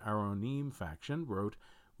Satmar's Aronim faction, wrote,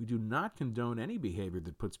 "We do not condone any behavior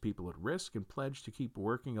that puts people at risk and pledge to keep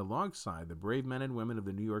working alongside the brave men and women of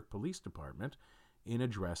the New York Police Department in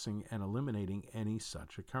addressing and eliminating any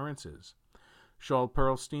such occurrences." Shaul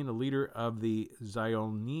Perlstein, a leader of the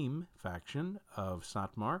Zionim faction of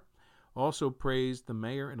Satmar, also praised the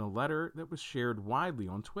mayor in a letter that was shared widely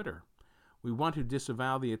on Twitter. "We want to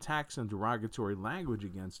disavow the attacks and derogatory language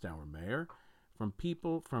against our mayor from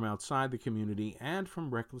people from outside the community and from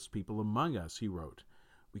reckless people among us," he wrote.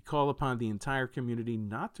 "We call upon the entire community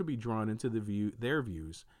not to be drawn into their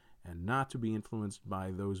views and not to be influenced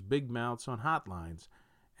by those big mouths on hotlines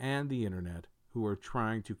and the internet who are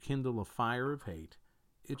trying to kindle a fire of hate.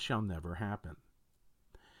 It shall never happen."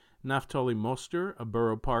 Naftali Moster, a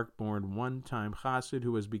Borough Park-born one-time Chassid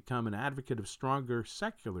who has become an advocate of stronger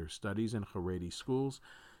secular studies in Haredi schools,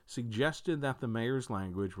 suggested that the mayor's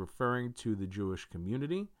language referring to the Jewish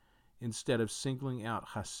community instead of singling out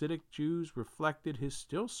Hasidic Jews, reflected his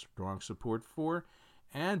still strong support for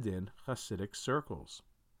and in Hasidic circles.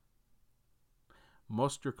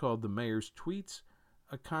 Moster called the mayor's tweets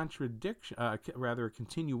a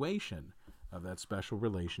continuation of that special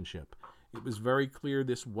relationship. It was very clear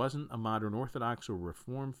this wasn't a modern Orthodox or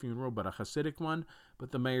Reform funeral, but a Hasidic one,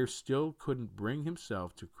 but the mayor still couldn't bring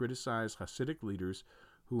himself to criticize Hasidic leaders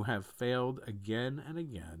who have failed again and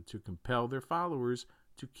again to compel their followers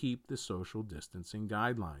to keep the social distancing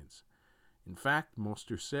guidelines. In fact,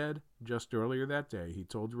 Moster said just earlier that day, he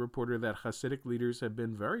told a reporter that Hasidic leaders have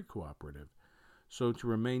been very cooperative. So to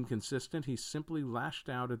remain consistent, he simply lashed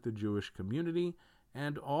out at the Jewish community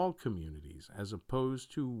and all communities, as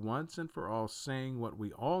opposed to once and for all saying what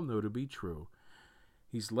we all know to be true.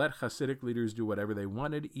 He's let Hasidic leaders do whatever they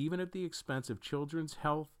wanted, even at the expense of children's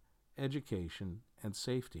health, education, and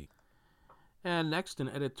safety. And next, an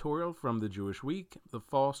editorial from the Jewish Week, the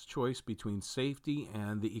false choice between safety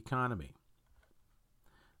and the economy.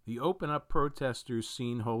 The open-up protesters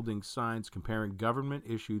seen holding signs comparing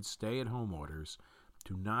government-issued stay-at-home orders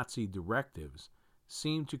to Nazi directives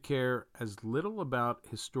seem to care as little about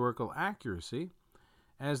historical accuracy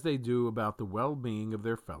as they do about the well-being of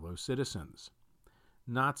their fellow citizens.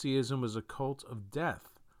 Nazism was a cult of death.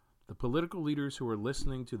 The political leaders who are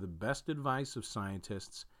listening to the best advice of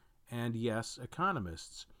scientists and, yes,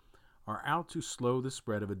 economists are out to slow the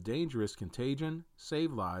spread of a dangerous contagion,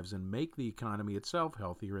 save lives, and make the economy itself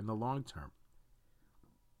healthier in the long term.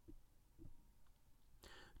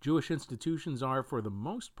 Jewish institutions are, for the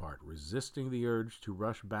most part, resisting the urge to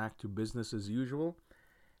rush back to business as usual,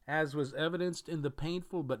 as was evidenced in the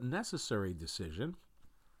painful but necessary decision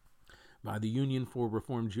by the Union for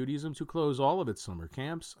Reform Judaism to close all of its summer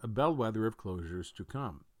camps, a bellwether of closures to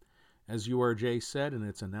come. As URJ said in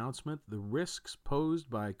its announcement, the risks posed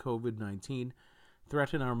by COVID-19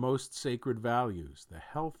 threaten our most sacred values, the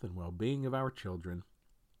health and well-being of our children,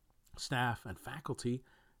 staff, and faculty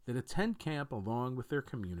that attend camp along with their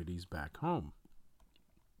communities back home.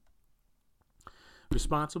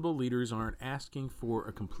 Responsible leaders aren't asking for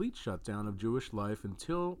a complete shutdown of Jewish life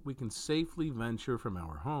until we can safely venture from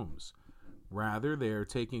our homes. Rather, they are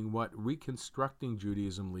taking what Reconstructing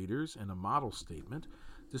Judaism leaders, in a model statement,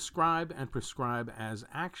 describe and prescribe as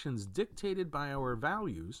actions dictated by our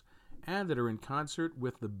values and that are in concert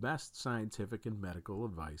with the best scientific and medical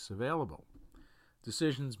advice available.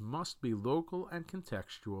 Decisions must be local and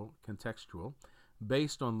contextual,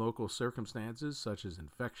 based on local circumstances such as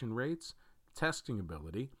infection rates, testing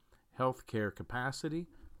ability, healthcare capacity,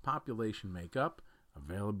 population makeup,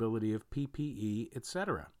 availability of PPE,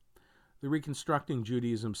 etc. The Reconstructing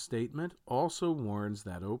Judaism statement also warns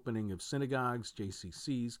that opening of synagogues,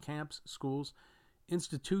 JCCs, camps, schools,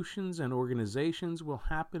 institutions, and organizations will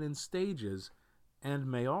happen in stages and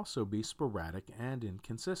may also be sporadic and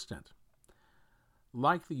inconsistent.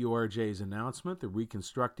 Like the URJ's announcement, the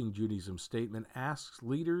Reconstructing Judaism statement asks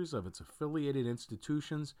leaders of its affiliated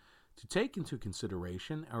institutions to take into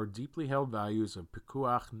consideration our deeply held values of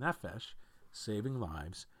pikuach nefesh, saving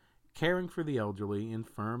lives, caring for the elderly,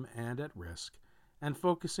 infirm, and at risk, and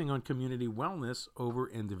focusing on community wellness over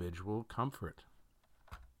individual comfort.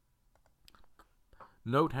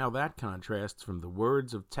 Note how that contrasts from the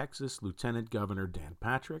words of Texas Lieutenant Governor Dan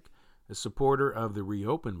Patrick, a supporter of the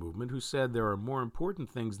Reopen movement, who said there are more important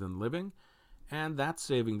things than living, and that's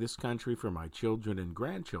saving this country for my children and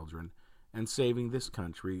grandchildren, and saving this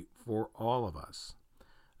country for all of us.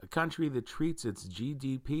 A country that treats its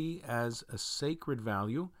GDP as a sacred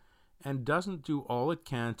value and doesn't do all it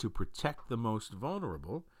can to protect the most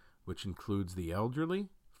vulnerable, which includes the elderly,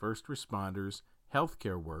 first responders,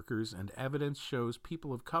 healthcare workers, and evidence shows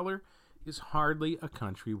people of color, is hardly a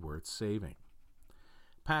country worth saving.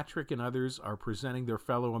 Patrick and others are presenting their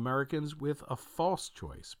fellow Americans with a false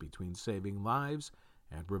choice between saving lives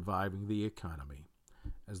and reviving the economy.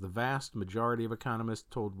 As the vast majority of economists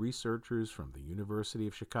told researchers from the University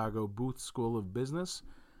of Chicago Booth School of Business,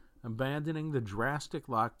 abandoning the drastic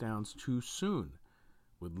lockdowns too soon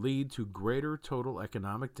would lead to greater total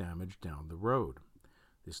economic damage down the road.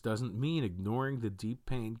 This doesn't mean ignoring the deep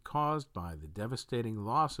pain caused by the devastating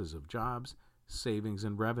losses of jobs, savings,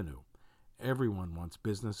 and revenue. Everyone wants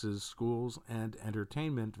businesses, schools, and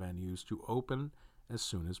entertainment venues to open as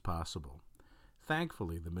soon as possible.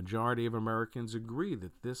 Thankfully, the majority of Americans agree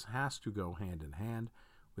that this has to go hand in hand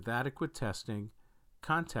with adequate testing,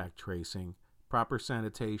 contact tracing, proper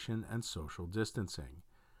sanitation, and social distancing.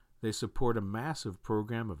 They support a massive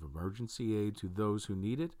program of emergency aid to those who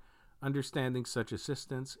need it, understanding such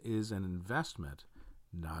assistance is an investment,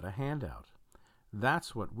 not a handout.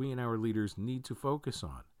 That's what we and our leaders need to focus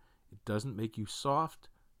on. It doesn't make you soft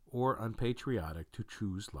or unpatriotic to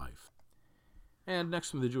choose life. And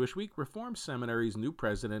next from the Jewish Week, Reform Seminary's new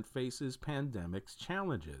president faces pandemic's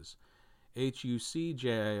challenges.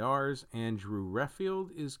 HUC-JIR's Andrew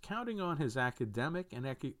Redfield is counting on his academic and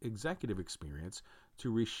executive experience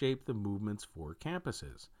to reshape the movement's four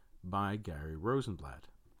campuses, by Gary Rosenblatt.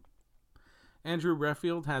 Andrew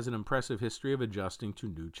Redfield has an impressive history of adjusting to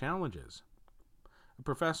new challenges. A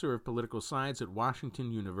professor of political science at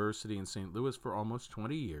Washington University in St. Louis for almost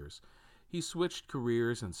 20 years, he switched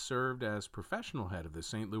careers and served as professional head of the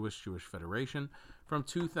St. Louis Jewish Federation from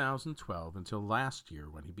 2012 until last year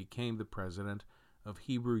when he became the president of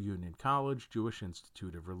Hebrew Union College Jewish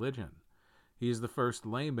Institute of Religion. He is the first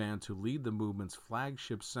layman to lead the movement's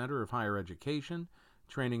flagship center of higher education,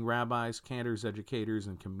 training rabbis, cantors, educators,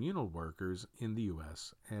 and communal workers in the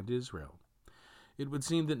U.S. and Israel. It would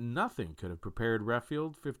seem that nothing could have prepared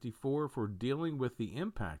Redfield, 54, for dealing with the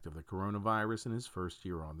impact of the coronavirus in his first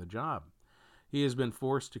year on the job. He has been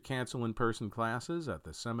forced to cancel in-person classes at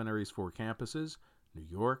the seminary's four campuses, New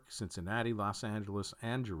York, Cincinnati, Los Angeles,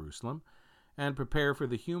 and Jerusalem, and prepare for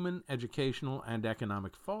the human, educational, and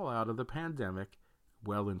economic fallout of the pandemic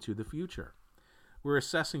well into the future. We're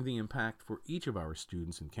assessing the impact for each of our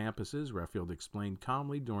students and campuses, Redfield explained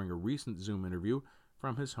calmly during a recent Zoom interview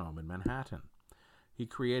from his home in Manhattan. He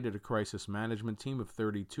created a crisis management team of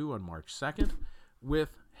 32 on March 2nd, with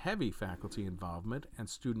heavy faculty involvement and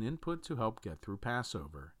student input to help get through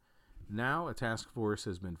Passover. Now, a task force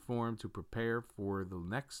has been formed to prepare for the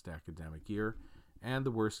next academic year and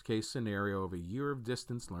the worst-case scenario of a year of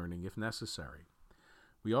distance learning if necessary.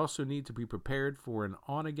 We also need to be prepared for an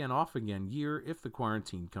on-again, off-again year if the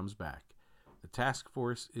quarantine comes back. The task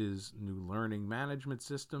force is new learning management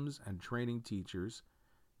systems and training teachers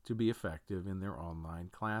to be effective in their online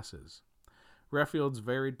classes. Redfield's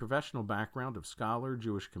varied professional background of scholar,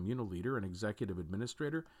 Jewish communal leader, and executive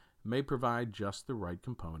administrator may provide just the right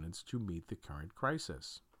components to meet the current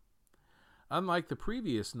crisis. Unlike the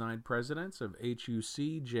previous 9 presidents of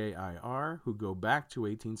HUC-JIR, who go back to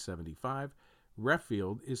 1875,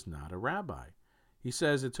 Redfield is not a rabbi. He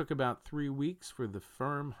says it took about 3 weeks for the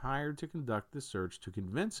firm hired to conduct the search to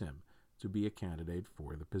convince him to be a candidate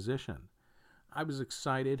for the position. I was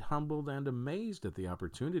excited, humbled, and amazed at the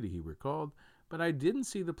opportunity, he recalled, but I didn't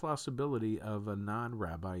see the possibility of a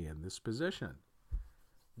non-rabbi in this position.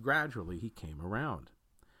 Gradually, he came around.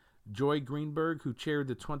 Joy Greenberg, who chaired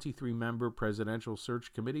the 23-member presidential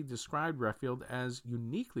search committee, described Redfield as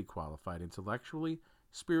uniquely qualified intellectually,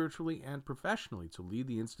 spiritually, and professionally to lead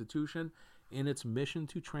the institution in its mission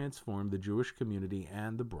to transform the Jewish community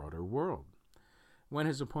and the broader world. When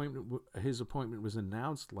his appointment was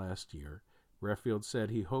announced last year, Redfield said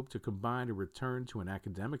he hoped to combine a return to an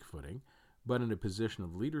academic footing, but in a position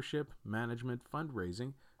of leadership, management,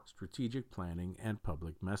 fundraising, strategic planning, and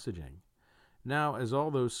public messaging. Now, as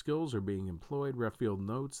all those skills are being employed, Redfield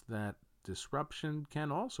notes that disruption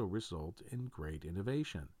can also result in great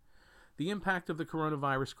innovation. The impact of the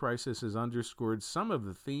coronavirus crisis has underscored some of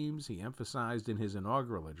the themes he emphasized in his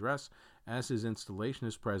inaugural address as his installation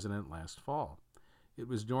as president last fall. It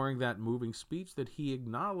was during that moving speech that he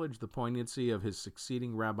acknowledged the poignancy of his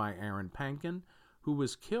succeeding Rabbi Aaron Pankin, who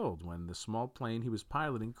was killed when the small plane he was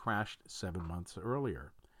piloting crashed 7 months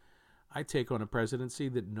earlier. I take on a presidency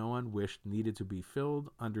that no one wished needed to be filled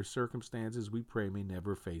under circumstances we pray may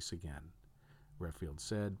never face again, Redfield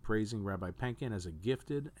said, praising Rabbi Pankin as a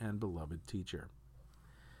gifted and beloved teacher.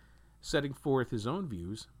 Setting forth his own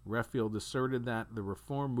views, Redfield asserted that the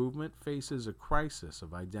reform movement faces a crisis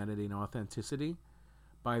of identity and authenticity.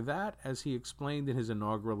 By that, as he explained in his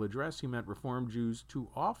inaugural address, he meant Reform Jews too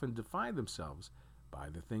often define themselves by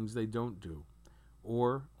the things they don't do,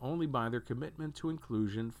 or only by their commitment to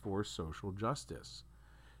inclusion for social justice.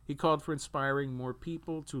 He called for inspiring more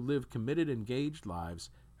people to live committed, engaged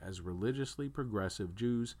lives as religiously progressive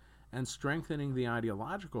Jews and strengthening the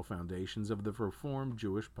ideological foundations of the Reformed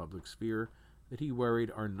Jewish public sphere that he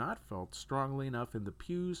worried are not felt strongly enough in the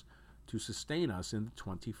pews to sustain us in the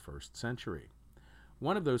 21st century.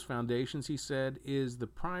 One of those foundations, he said, is the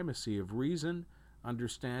primacy of reason,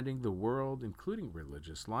 understanding the world, including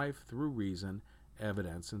religious life, through reason,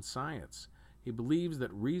 evidence, and science. He believes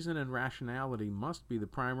that reason and rationality must be the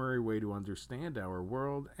primary way to understand our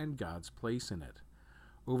world and God's place in it.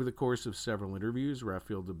 Over the course of several interviews,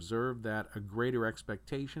 Redfield observed that a greater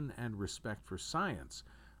expectation and respect for science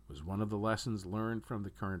was one of the lessons learned from the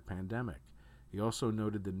current pandemic. He also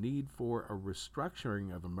noted the need for a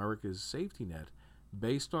restructuring of America's safety net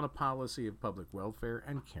based on a policy of public welfare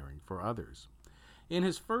and caring for others. In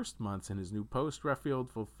his first months in his new post, Redfield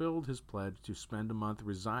fulfilled his pledge to spend a month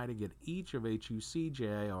residing at each of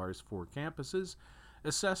HUC-JIR's 4 campuses,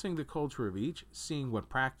 assessing the culture of each, seeing what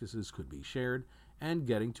practices could be shared, and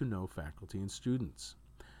getting to know faculty and students.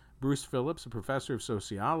 Bruce Phillips, a professor of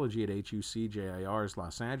sociology at HUC-JIR's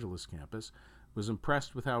Los Angeles campus, was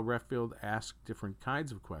impressed with how Redfield asked different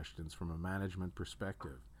kinds of questions from a management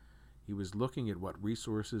perspective. He was looking at what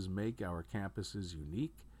resources make our campus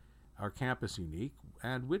unique,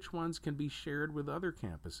 and which ones can be shared with other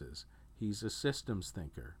campuses. He's a systems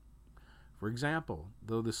thinker. For example,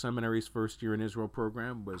 though the seminary's First Year in Israel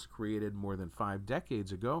program was created more than 5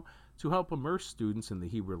 decades ago to help immerse students in the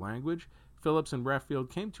Hebrew language, Phillips and Redfield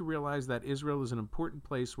came to realize that Israel is an important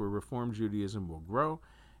place where Reform Judaism will grow,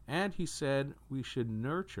 and he said we should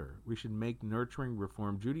make nurturing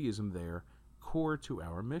Reform Judaism there core to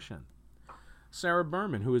our mission. Sarah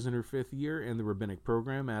Berman, who is in her 5th year in the rabbinic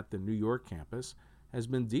program at the New York campus, has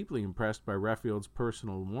been deeply impressed by Redfield's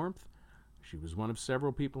personal warmth. She was one of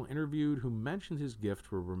several people interviewed who mentioned his gift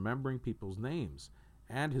for remembering people's names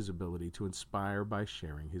and his ability to inspire by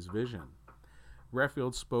sharing his vision.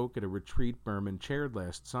 Redfield spoke at a retreat Berman chaired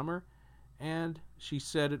last summer, and she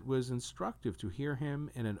said it was instructive to hear him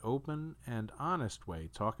in an open and honest way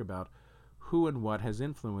talk about who and what has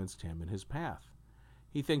influenced him in his path.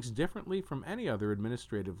 He thinks differently from any other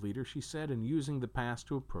administrative leader, she said, in using the past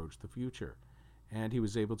to approach the future, and he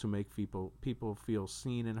was able to make people feel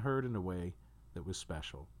seen and heard in a way that was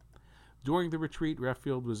special. During the retreat,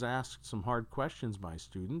 Redfield was asked some hard questions by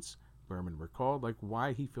students, Berman recalled, like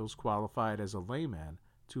why he feels qualified as a layman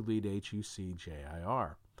to lead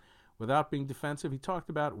HUC-JIR. Without being defensive, he talked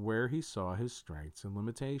about where he saw his strengths and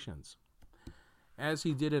limitations. As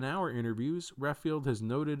he did in our interviews, Redfield has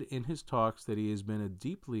noted in his talks that he has been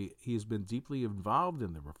deeply involved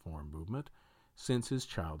in the Reform movement since his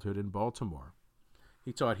childhood in Baltimore.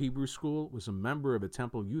 He taught Hebrew school, was a member of a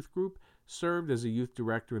Temple youth group, served as a youth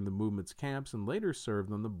director in the movement's camps, and later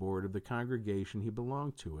served on the board of the congregation he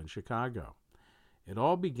belonged to in Chicago. It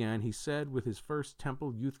all began, he said, with his first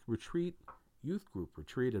Temple youth group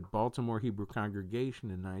retreat at Baltimore Hebrew congregation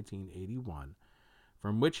in 1981,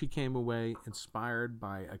 from which he came away inspired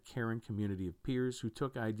by a caring community of peers who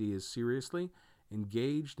took ideas seriously,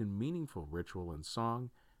 engaged in meaningful ritual and song,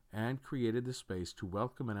 and created the space to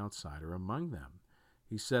welcome an outsider among them.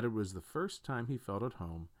 He said it was the first time he felt at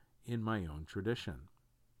home in my own tradition.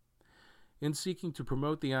 In seeking to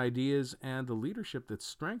promote the ideas and the leadership that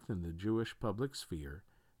strengthen the Jewish public sphere,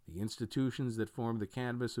 the institutions that form the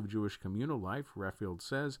canvas of Jewish communal life, Redfield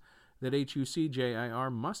says that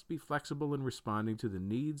HUC-JIR must be flexible in responding to the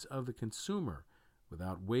needs of the consumer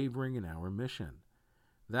without wavering in our mission.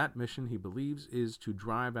 That mission, he believes, is to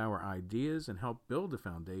drive our ideas and help build a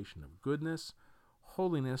foundation of goodness,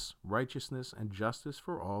 holiness, righteousness, and justice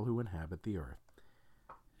for all who inhabit the earth.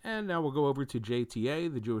 And now we'll go over to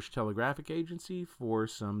JTA, the Jewish Telegraphic Agency, for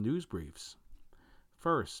some news briefs.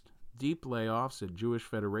 First, deep layoffs at Jewish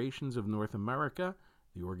Federations of North America,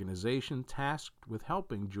 the organization tasked with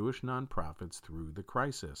helping Jewish nonprofits through the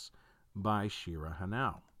crisis, by Shira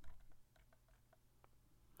Hanau.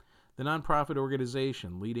 The nonprofit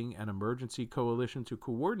organization leading an emergency coalition to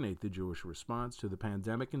coordinate the Jewish response to the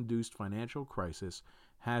pandemic-induced financial crisis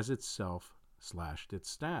has itself slashed its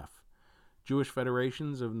staff. Jewish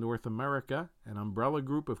Federations of North America, an umbrella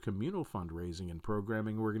group of communal fundraising and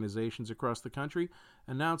programming organizations across the country,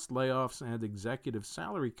 announced layoffs and executive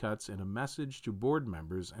salary cuts in a message to board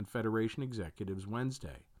members and Federation executives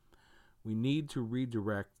Wednesday. We need to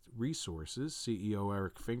redirect resources, CEO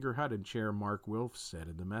Eric Fingerhut and Chair Mark Wilf said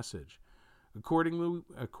in the message.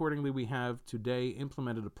 Accordingly, we have today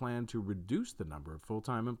implemented a plan to reduce the number of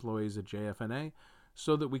full-time employees at JFNA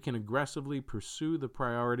so that we can aggressively pursue the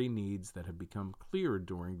priority needs that have become clear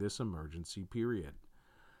during this emergency period.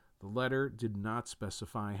 The letter did not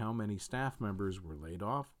specify how many staff members were laid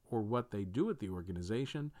off or what they do at the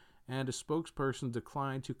organization, and a spokesperson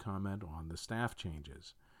declined to comment on the staff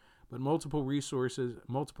changes. But multiple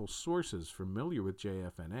sources familiar with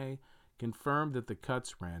JFNA confirmed that the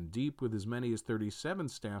cuts ran deep, with as many as 37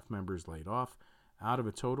 staff members laid off, out of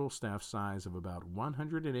a total staff size of about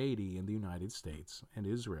 180 in the United States and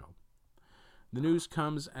Israel. The news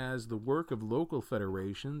comes as the work of local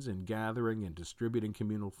federations in gathering and distributing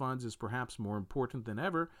communal funds is perhaps more important than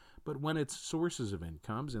ever, but when its sources of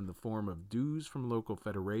incomes in the form of dues from local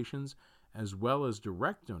federations as well as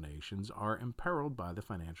direct donations are imperiled by the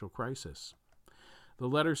financial crisis. The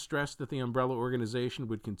letter stressed that the umbrella organization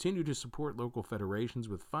would continue to support local federations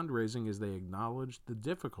with fundraising as they acknowledged the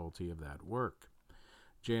difficulty of that work.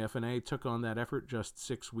 JFNA took on that effort just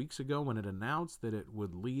 6 weeks ago when it announced that it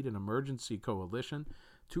would lead an emergency coalition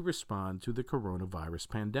to respond to the coronavirus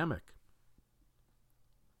pandemic.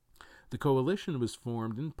 The coalition was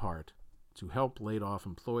formed in part to help laid-off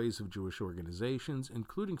employees of Jewish organizations,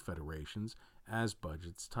 including federations, as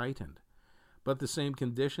budgets tightened. But the same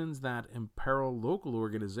conditions that imperil local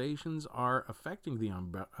organizations are affecting the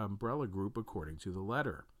umbrella group, according to the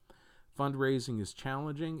letter. Fundraising is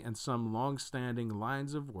challenging, and some long-standing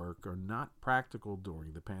lines of work are not practical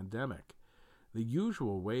during the pandemic. The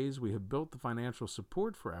usual ways we have built the financial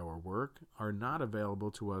support for our work are not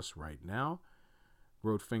available to us right now,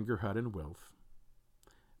 wrote Fingerhut and Wilf.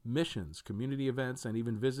 Missions, community events, and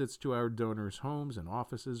even visits to our donors' homes and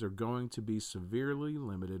offices are going to be severely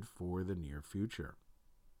limited for the near future.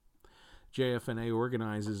 JFNA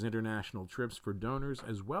organizes international trips for donors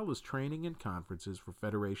as well as training and conferences for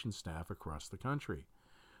Federation staff across the country.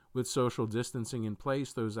 With social distancing in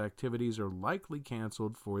place, those activities are likely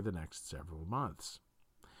canceled for the next several months.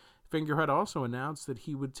 Fingerhut also announced that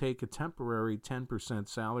he would take a temporary 10%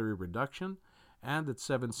 salary reduction and that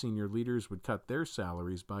 7 senior leaders would cut their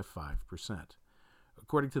salaries by 5%.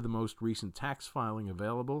 According to the most recent tax filing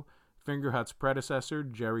available, Fingerhut's predecessor,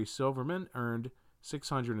 Jerry Silverman, earned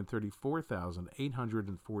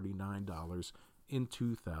 $634,849 in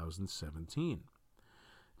 2017.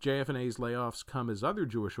 JFNA's layoffs come as other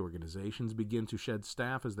Jewish organizations begin to shed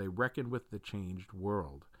staff as they reckon with the changed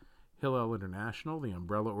world. Hillel International, the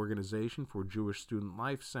umbrella organization for Jewish student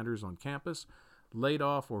life centers on campus, laid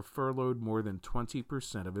off or furloughed more than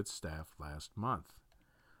 20% of its staff last month.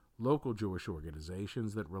 Local Jewish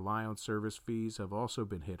organizations that rely on service fees have also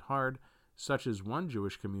been hit hard, such as one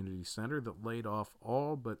Jewish community center that laid off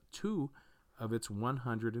all but 2 of its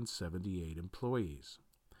 178 employees.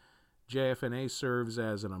 JFNA serves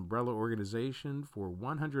as an umbrella organization for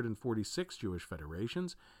 146 Jewish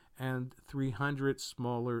federations and 300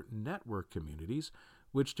 smaller network communities,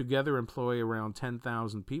 which together employ around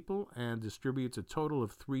 10,000 people and distributes a total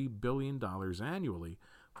of $3 billion annually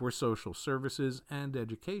for social services and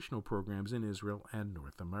educational programs in Israel and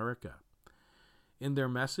North America. In their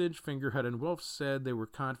message, Fingerhut and Wolf said they were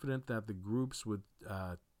confident that the groups would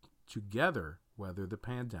together weather the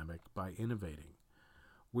pandemic by innovating.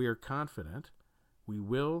 We are confident we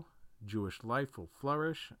will, Jewish life will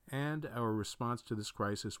flourish, and our response to this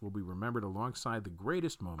crisis will be remembered alongside the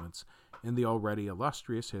greatest moments in the already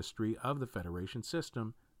illustrious history of the Federation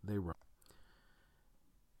system, they wrote.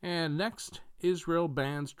 And next, Israel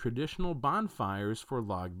bans traditional bonfires for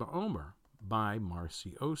Lag BaOmer by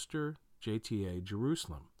Marcy Oster, JTA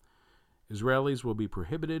Jerusalem. Israelis will be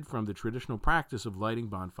prohibited from the traditional practice of lighting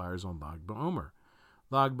bonfires on Lag BaOmer.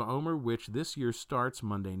 Lag BaOmer, which this year starts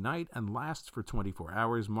Monday night and lasts for 24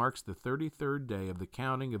 hours, marks the 33rd day of the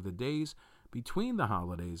counting of the days between the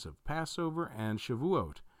holidays of Passover and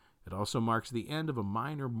Shavuot. It also marks the end of a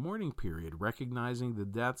minor mourning period, recognizing the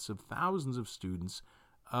deaths of thousands of students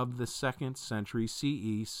of the 2nd century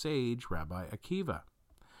CE sage Rabbi Akiva.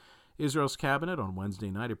 Israel's cabinet on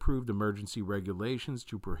Wednesday night approved emergency regulations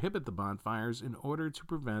to prohibit the bonfires in order to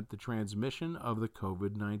prevent the transmission of the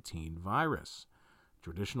COVID-19 virus.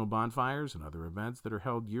 Traditional bonfires and other events that are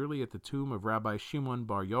held yearly at the tomb of Rabbi Shimon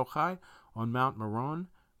Bar Yochai on Mount Meron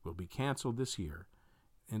will be canceled this year.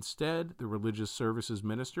 Instead, the religious services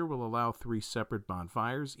minister will allow 3 separate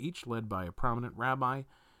bonfires, each led by a prominent rabbi,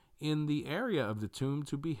 in the area of the tomb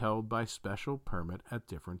to be held by special permit at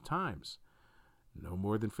different times. No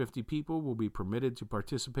more than 50 people will be permitted to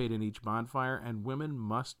participate in each bonfire, and women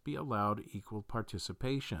must be allowed equal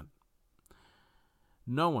participation.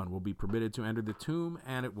 No one will be permitted to enter the tomb,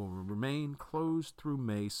 and it will remain closed through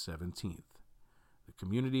May 17th. The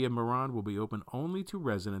community of Meron will be open only to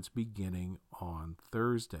residents beginning on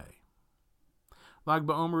Thursday. Lag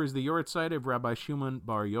BaOmer is the yortzeit of Rabbi Shimon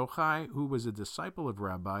Bar Yochai, who was a disciple of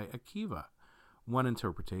Rabbi Akiva. One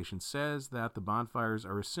interpretation says that the bonfires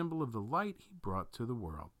are a symbol of the light he brought to the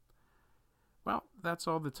world. Well, that's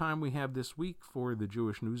all the time we have this week for the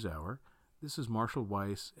Jewish News Hour. This is Marshall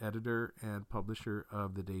Weiss, editor and publisher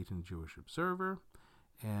of the Dayton Jewish Observer,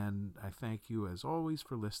 and I thank you as always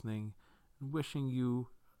for listening and wishing you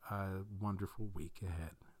a wonderful week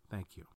ahead. Thank you.